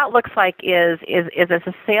 And what that looks like is as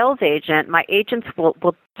a sales agent, my agents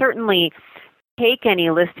will certainly take any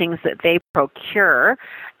listings that they procure,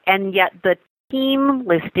 and yet the team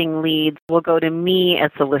listing leads will go to me as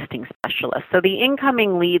the listing specialist. So the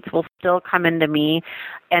incoming leads will still come into me,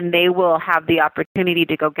 and they will have the opportunity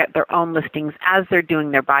to go get their own listings as they're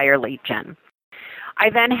doing their buyer lead gen. I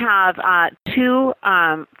then have 2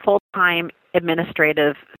 full-time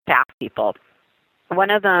administrative staff people. One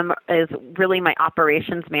of them is really my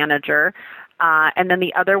operations manager, and then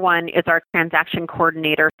the other one is our transaction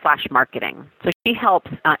coordinator / marketing. So she helps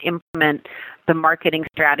implement the marketing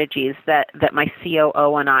strategies that my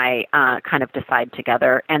COO and I kind of decide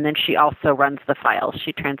together, and then she also runs the files.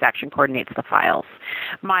 She transaction coordinates the files.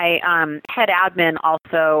 My head admin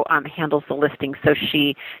also handles the listing, so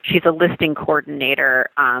she's a listing coordinator.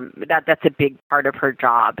 That's a big part of her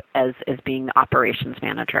job as being the operations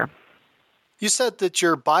manager. You said that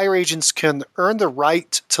your buyer agents can earn the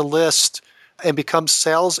right to list and become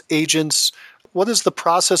sales agents. What is the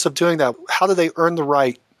process of doing that? How do they earn the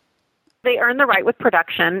right? They earn the right with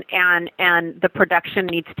production, and the production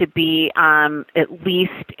needs to be at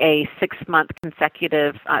least a 6-month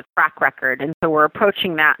consecutive track record. And so we're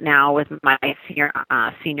approaching that now with my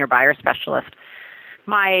senior buyer specialist.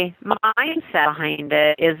 My mindset behind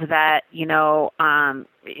it is that,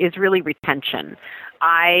 is really retention.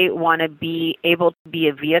 I want to be able to be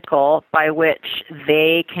a vehicle by which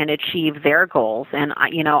they can achieve their goals. And,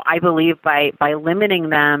 I believe by limiting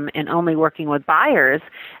them and only working with buyers,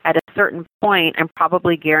 at a certain point, I'm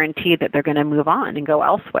probably guaranteed that they're going to move on and go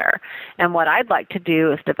elsewhere. And what I'd like to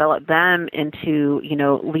do is develop them into,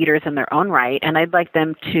 leaders in their own right. And I'd like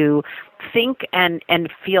them to think and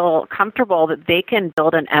feel comfortable that they can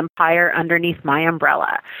build an empire underneath my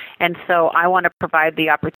umbrella. And so I want to provide the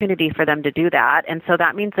opportunity for them to do that. And so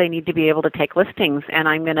that means they need to be able to take listings, and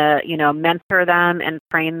I'm going to, mentor them and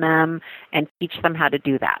train them and teach them how to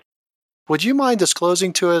do that. Would you mind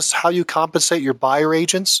disclosing to us how you compensate your buyer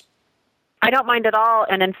agents? I don't mind at all,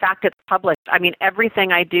 and in fact, it's published. I mean,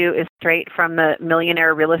 everything I do is straight from the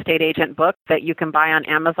Millionaire Real Estate Agent book that you can buy on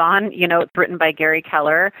Amazon. You know, it's written by Gary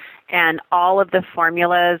Keller, and all of the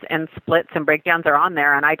formulas and splits and breakdowns are on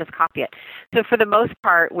there, and I just copy it. So for the most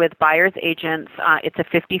part, with buyer's agents, it's a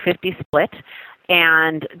 50-50 split.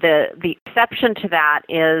 And the exception to that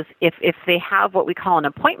is if they have what we call an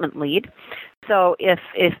appointment lead. So if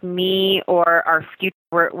me or our future,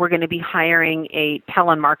 we're going to be hiring a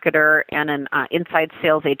telemarketer and an inside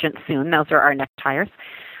sales agent soon. Those are our next hires.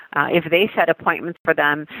 If they set appointments for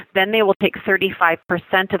them, then they will take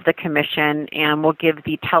 35% of the commission and will give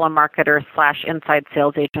the telemarketer / inside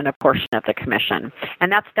sales agent a portion of the commission.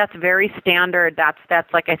 And that's very standard.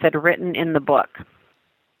 That's like I said, written in the book.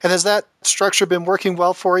 And has that structure been working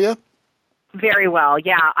well for you? Very well,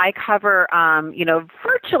 yeah. I cover,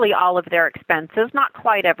 virtually all of their expenses. Not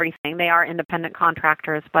quite everything. They are independent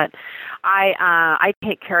contractors, but I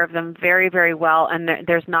take care of them very, very well. And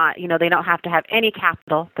there's not, they don't have to have any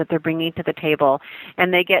capital that they're bringing to the table,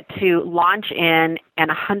 and they get to launch in and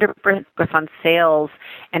 100% focus on sales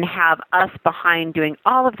and have us behind doing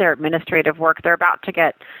all of their administrative work. They're about to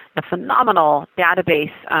get a phenomenal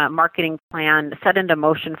database marketing plan set into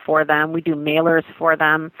motion for them. We do mailers for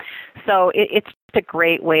them. So it's just a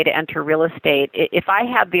great way to enter real estate. If I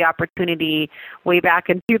had the opportunity way back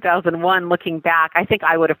in 2001, looking back, I think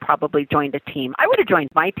I would have probably joined a team. I would have joined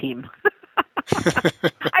my team. I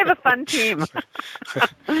have a fun team.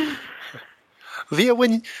 Leah,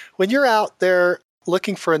 when you're out there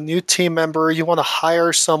looking for a new team member, you want to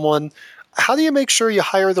hire someone, how do you make sure you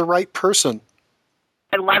hire the right person?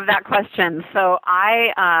 I love that question. So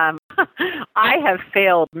I have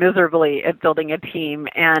failed miserably at building a team,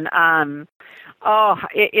 and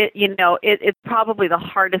it's probably the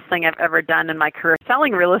hardest thing I've ever done in my career.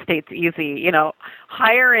 Selling real estate's easy.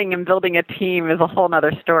 Hiring and building a team is a whole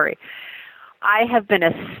other story. I have been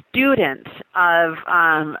a student of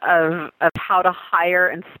how to hire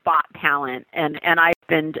and spot talent, and I've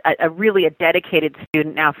been a dedicated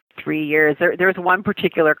student now for 3 years. There's one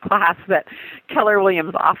particular class that Keller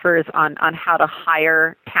Williams offers on how to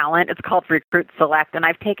hire talent. It's called Recruit Select, and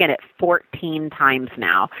I've taken it 14 times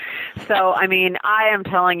now. So, I mean, I am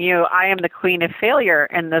telling you, I am the queen of failure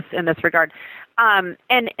in this regard. And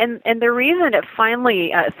the reason it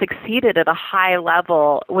finally succeeded at a high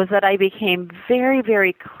level was that I became very,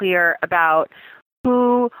 very clear about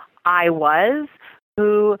who I was,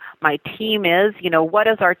 who my team is, what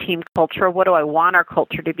is our team culture, what do I want our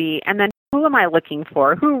culture to be, and then who am I looking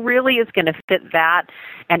for, who really is going to fit that,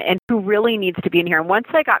 and who really needs to be in here. And once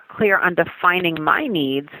I got clear on defining my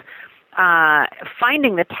needs,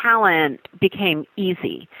 finding the talent became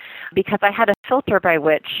easy because I had a filter by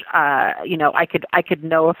which, I could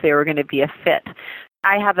know if they were going to be a fit.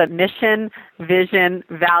 I have a mission, vision,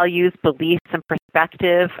 values, beliefs, and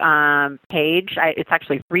perspective page. It's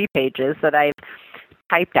actually 3 pages that I've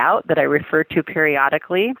typed out that I refer to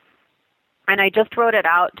periodically. And I just wrote it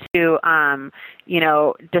out to,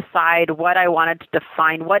 decide what I wanted to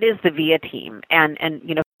define. What is the VIA team? And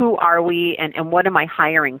who are we? And what am I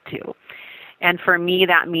hiring to? And for me,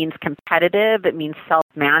 that means competitive. It means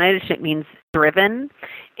self-managed. It means driven.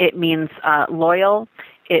 It means loyal.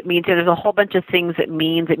 It means there's a whole bunch of things it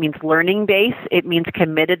means. It means learning-based. It means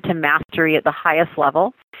committed to mastery at the highest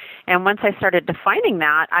level. And once I started defining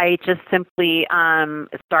that, I just simply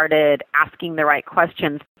started asking the right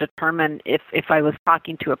questions to determine if I was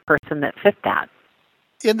talking to a person that fit that.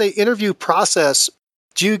 In the interview process,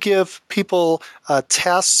 do you give people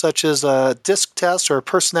tests such as a DISC test or a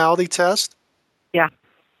personality test?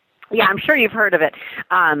 Yeah, I'm sure you've heard of it.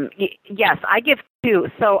 Yes, I give 2.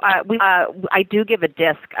 So I do give a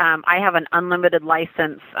DISC. I have an unlimited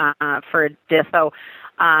license for a DISC. So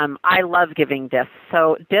I love giving DISC.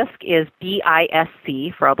 So DISC is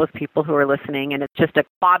DISC for all those people who are listening, and it's just a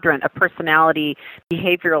quadrant, a personality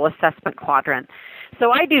behavioral assessment quadrant.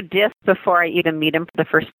 So I do DISC before I even meet him for the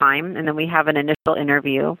first time, and then we have an initial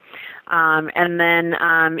interview. And then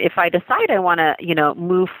if I decide I want to,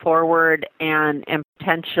 move forward and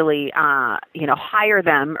potentially, hire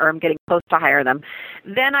them, or I'm getting close to hire them,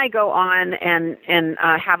 then I go on and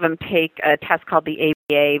have them take a test called the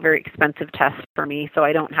ABA, very expensive test for me, so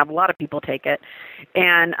I don't have a lot of people take it.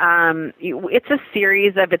 And it's a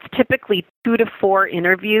series of, it's typically 2 to 4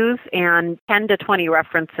 interviews and 10 to 20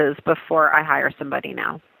 references before I hire somebody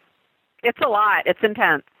now. It's a lot. It's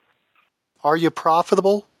intense. Are you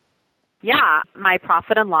profitable? Yeah, my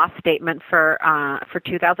profit and loss statement for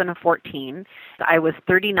 2014, I was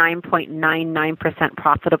 39.99%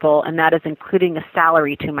 profitable, and that is including a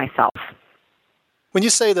salary to myself. When you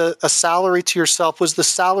say a salary to yourself, was the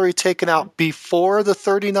salary taken out before the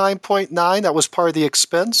 39.9? That was part of the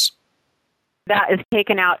expense? That is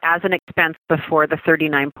taken out as an expense before the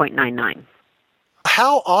 39.99.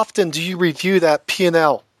 How often do you review that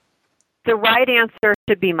P&L? The right answer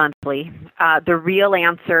should be monthly. The real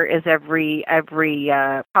answer is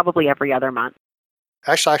probably every other month.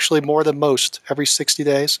 Actually more than most, every 60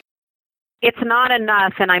 days. It's not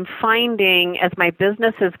enough, and I'm finding as my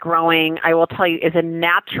business is growing, I will tell you, is a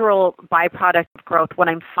natural byproduct of growth. What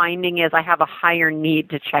I'm finding is I have a higher need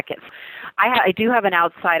to check it. I do have an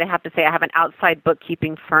outside, I have to say, I have an outside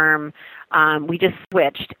bookkeeping firm. We just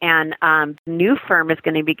switched, and the new firm is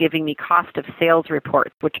going to be giving me cost of sales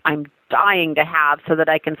reports, which I'm dying to have so that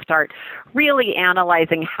I can start really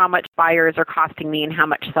analyzing how much buyers are costing me and how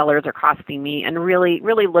much sellers are costing me, and really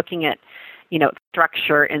looking at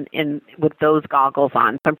structure in with those goggles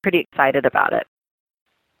on. So I'm pretty excited about it.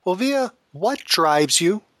 Well, Via, what drives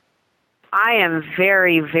you? I am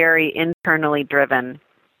very, very internally driven,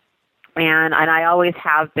 and I always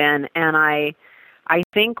have been. And I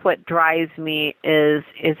think what drives me is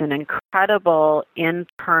an incredible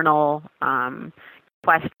internal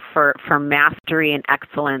quest for mastery and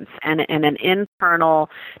excellence, and an internal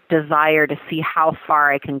desire to see how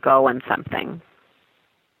far I can go in something.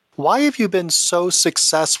 Why have you been so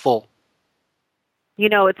successful?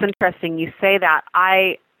 It's interesting you say that.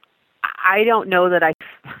 I don't know that I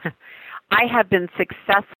have been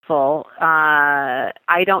successful.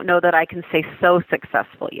 I don't know that I can say so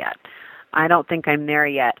successful yet. I don't think I'm there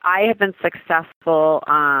yet. I have been successful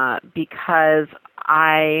because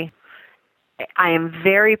I am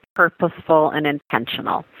very purposeful and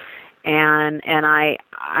intentional. And I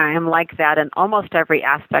am like that in almost every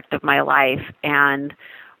aspect of my life. And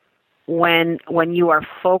when you are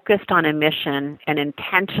focused on a mission and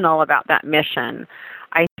intentional about that mission,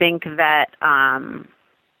 I think that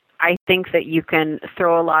you can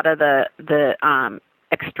throw a lot of the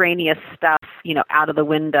extraneous stuff out of the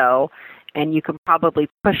window, and you can probably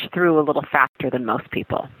push through a little faster than most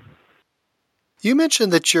people. You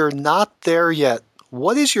mentioned that you're not there yet.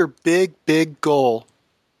 What is your big goal?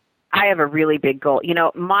 I have a really big goal.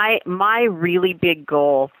 My really big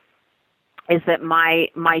goal is that my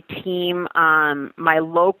team, my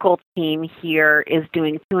local team here, is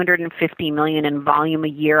doing $250 million in volume a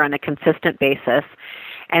year on a consistent basis.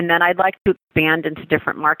 And then I'd like to expand into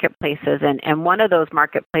different marketplaces. And one of those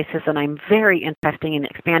marketplaces that I'm very interested in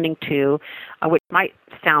expanding to, which might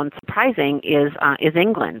sound surprising, is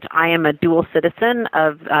England. I am a dual citizen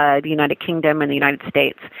of the United Kingdom and the United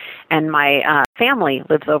States. And my family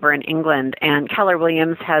lives over in England. And Keller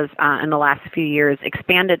Williams has, in the last few years,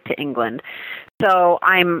 expanded to England. So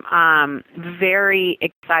I'm very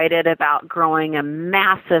excited about growing a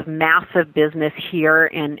massive business here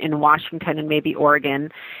in Washington and maybe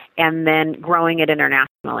Oregon, and then growing it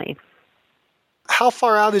internationally. How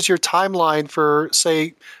far out is your timeline for,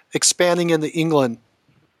 say, expanding into England?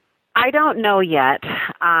 I don't know yet,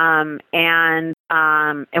 and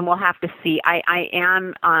we'll have to see. I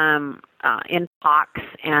am in talks,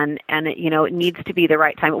 and it needs to be the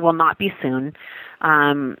right time. It will not be soon.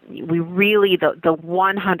 We really, the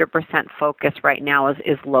 100% focus right now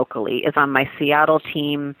is locally, is on my Seattle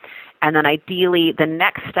team. And then ideally, the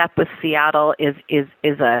next step with Seattle is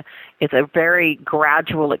a very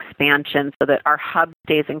gradual expansion, so that our hub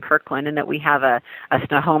stays in Kirkland, and that we have a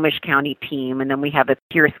Snohomish County team, and then we have a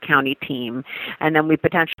Pierce County team, and then we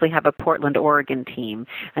potentially have a Portland, Oregon team,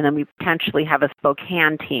 and then we potentially have a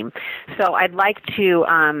Spokane team. So I'd like to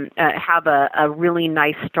have a really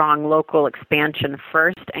nice, strong local expansion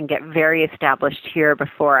first, and get very established here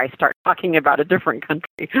before I start talking about a different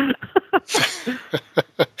country.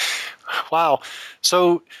 Wow.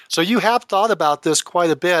 So you have thought about this quite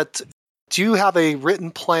a bit. Do you have a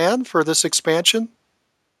written plan for this expansion?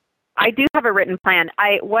 I do have a written plan.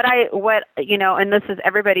 And this is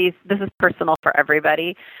personal for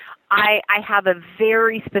everybody. I have a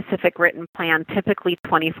very specific written plan, typically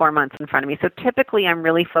 24 months in front of me. So typically I'm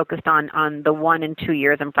really focused on the 1 and 2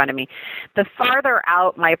 years in front of me. The farther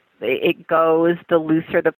out it goes, the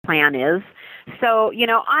looser the plan is. So,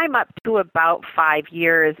 I'm up to about 5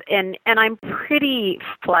 years, and I'm pretty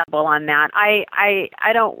flexible on that. I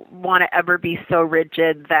don't want to ever be so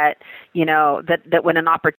rigid that, that when an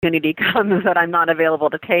opportunity comes that I'm not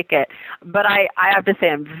available to take it. But I have to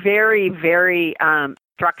say I'm very, very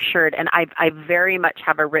structured, and I very much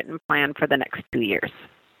have a written plan for the next 2 years.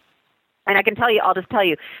 And I'll just tell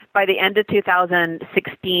you, by the end of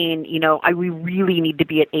 2016, we really need to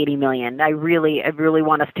be at 80 million. I really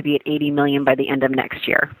want us to be at 80 million by the end of next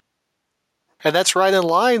year. And that's right in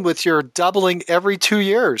line with your doubling every 2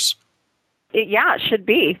 years. It should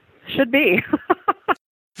be. Should be.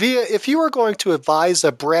 Via, if you were going to advise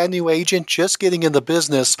a brand new agent just getting in the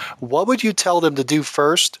business, what would you tell them to do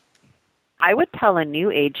first? I would tell a new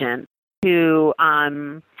agent to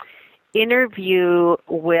interview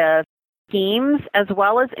with teams as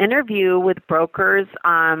well as interview with brokers.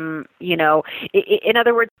 In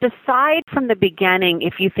other words, decide from the beginning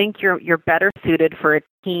if you think you're better suited for a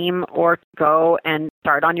team or to go and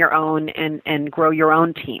start on your own and grow your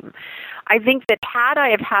own team. I think that had I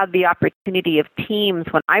have had the opportunity of teams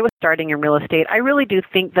when I was starting in real estate, I really do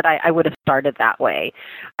think that I would have started that way.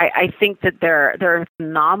 I think that they're a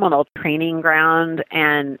phenomenal training ground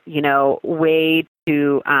and, way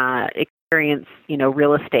to experience,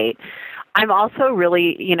 real estate. I'm also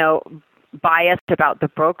really, biased about the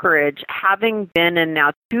brokerage. Having been in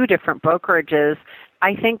now 2 different brokerages,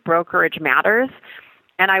 I think brokerage matters.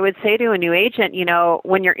 And I would say to a new agent,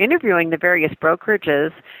 when you're interviewing the various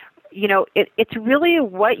brokerages, it's really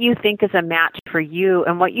what you think is a match for you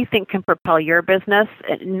and what you think can propel your business,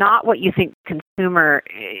 not what you think the consumer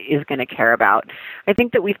is going to care about. I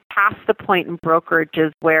think that we've passed the point in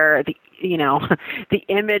brokerages where the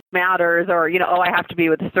image matters, or, I have to be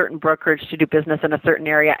with a certain brokerage to do business in a certain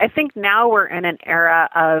area. I think now we're in an era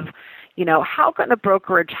of, how can a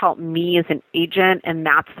brokerage help me as an agent, and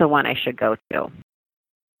that's the one I should go to.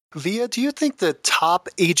 Via, do you think that top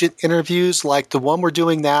agent interviews like the one we're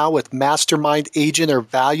doing now with Mastermind Agent are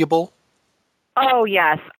valuable? Oh,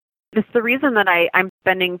 yes. It's the reason that I'm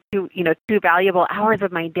spending two valuable hours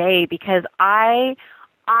of my day, because I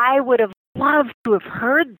would have loved to have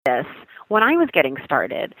heard this when I was getting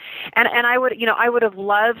started. And I would have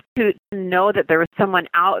loved to know that there was someone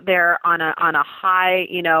out there on a high,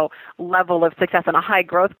 level of success, on a high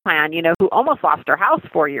growth plan, who almost lost her house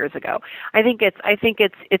 4 years ago. I think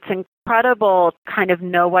it's incredible to kind of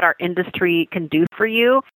know what our industry can do for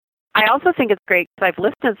you. I also think it's great because I've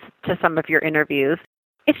listened to some of your interviews.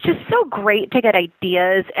 It's just so great to get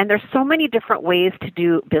ideas, and there's so many different ways to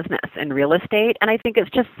do business in real estate, and I think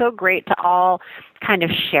it's just so great to all kind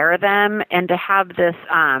of share them and to have this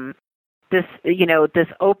this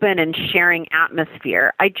open and sharing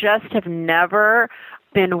atmosphere. I just have never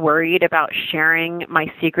been worried about sharing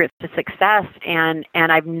my secrets to success, and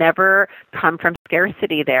I've never come from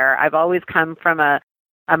scarcity there. I've always come from a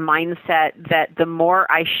mindset that the more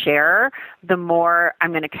I share, the more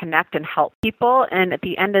I'm going to connect and help people. And at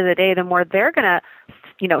the end of the day, the more they're going to,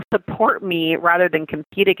 support me rather than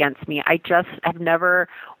compete against me. I just have never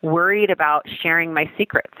worried about sharing my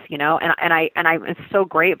secrets, and I'm so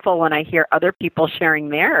grateful when I hear other people sharing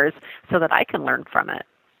theirs so that I can learn from it.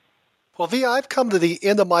 Well, Via, I've come to the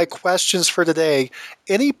end of my questions for today.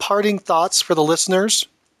 Any parting thoughts for the listeners?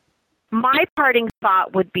 My parting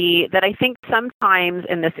thought would be that I think sometimes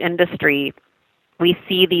in this industry, we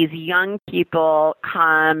see these young people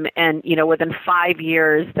come and, within 5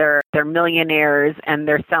 years, they're millionaires and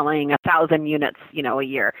they're selling 1,000 units, a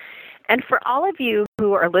year. And for all of you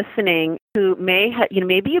who are listening, who may have,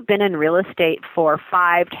 maybe you've been in real estate for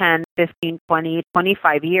 5, 10, 15, 20,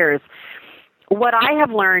 25 years, what I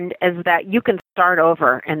have learned is that you can start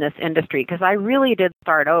over in this industry, because I really did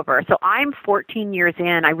start over. So I'm 14 years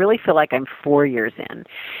in. I really feel like I'm 4 years in.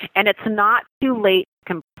 And it's not too late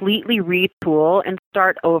to completely retool and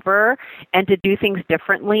start over and to do things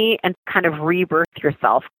differently and kind of rebirth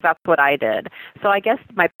yourself. That's what I did. So I guess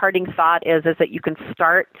my parting thought is that you can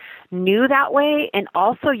start new that way, and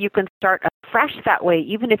also you can start afresh that way,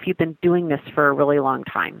 even if you've been doing this for a really long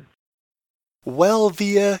time. Well,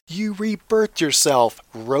 Via, you rebirthed yourself,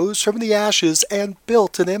 rose from the ashes, and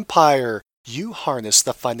built an empire. You harnessed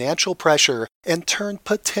the financial pressure and turned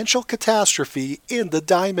potential catastrophe into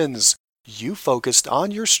diamonds. You focused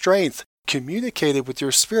on your strength, communicated with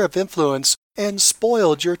your sphere of influence, and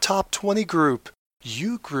spoiled your top 20 group.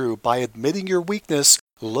 You grew by admitting your weakness,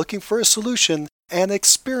 looking for a solution, and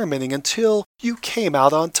experimenting until you came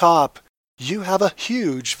out on top. You have a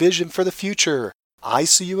huge vision for the future. I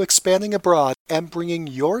see you expanding abroad and bringing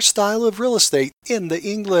your style of real estate into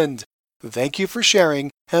England. Thank you for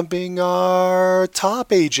sharing and being our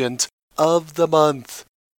top agent of the month.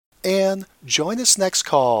 And join us next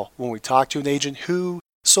call when we talk to an agent who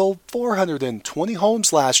sold 420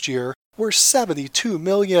 homes last year worth $72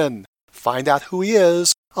 million. Find out who he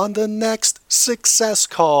is on the next Success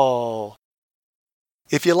Call.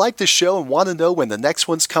 If you like the show and want to know when the next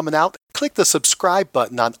one's coming out, click the subscribe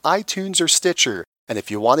button on iTunes or Stitcher. And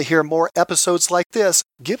if you want to hear more episodes like this,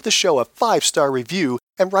 give the show a 5-star review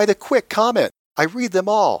and write a quick comment. I read them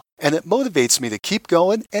all, and it motivates me to keep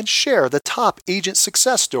going and share the top agent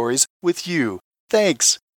success stories with you.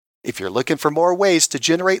 Thanks. If you're looking for more ways to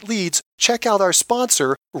generate leads, check out our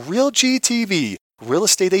sponsor, RealGTV, Real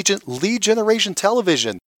Estate Agent Lead Generation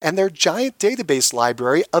Television, and their giant database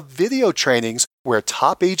library of video trainings where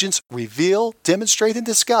top agents reveal, demonstrate, and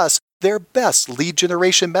discuss their best lead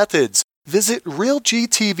generation methods. Visit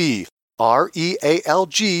RealGTV,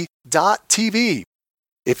 REALG.TV.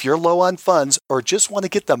 If you're low on funds or just want to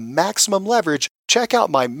get the maximum leverage, check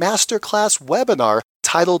out my masterclass webinar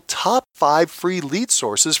titled Top 5 Free Lead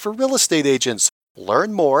Sources for Real Estate Agents.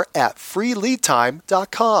 Learn more at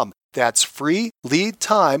freeleadtime.com. That's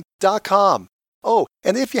freeleadtime.com. Oh,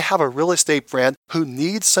 and if you have a real estate friend who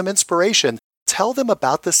needs some inspiration, tell them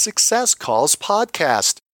about the Success Calls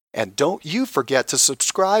podcast. And don't you forget to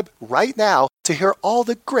subscribe right now to hear all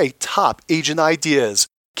the great top agent ideas.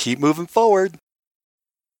 Keep moving forward.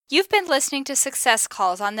 You've been listening to Success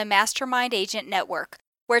Calls on the Mastermind Agent Network,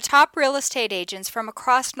 where top real estate agents from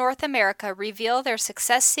across North America reveal their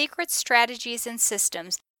success secrets, strategies, and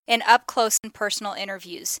systems in up-close and personal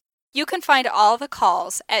interviews. You can find all the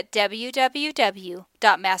calls at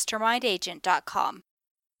www.mastermindagent.com.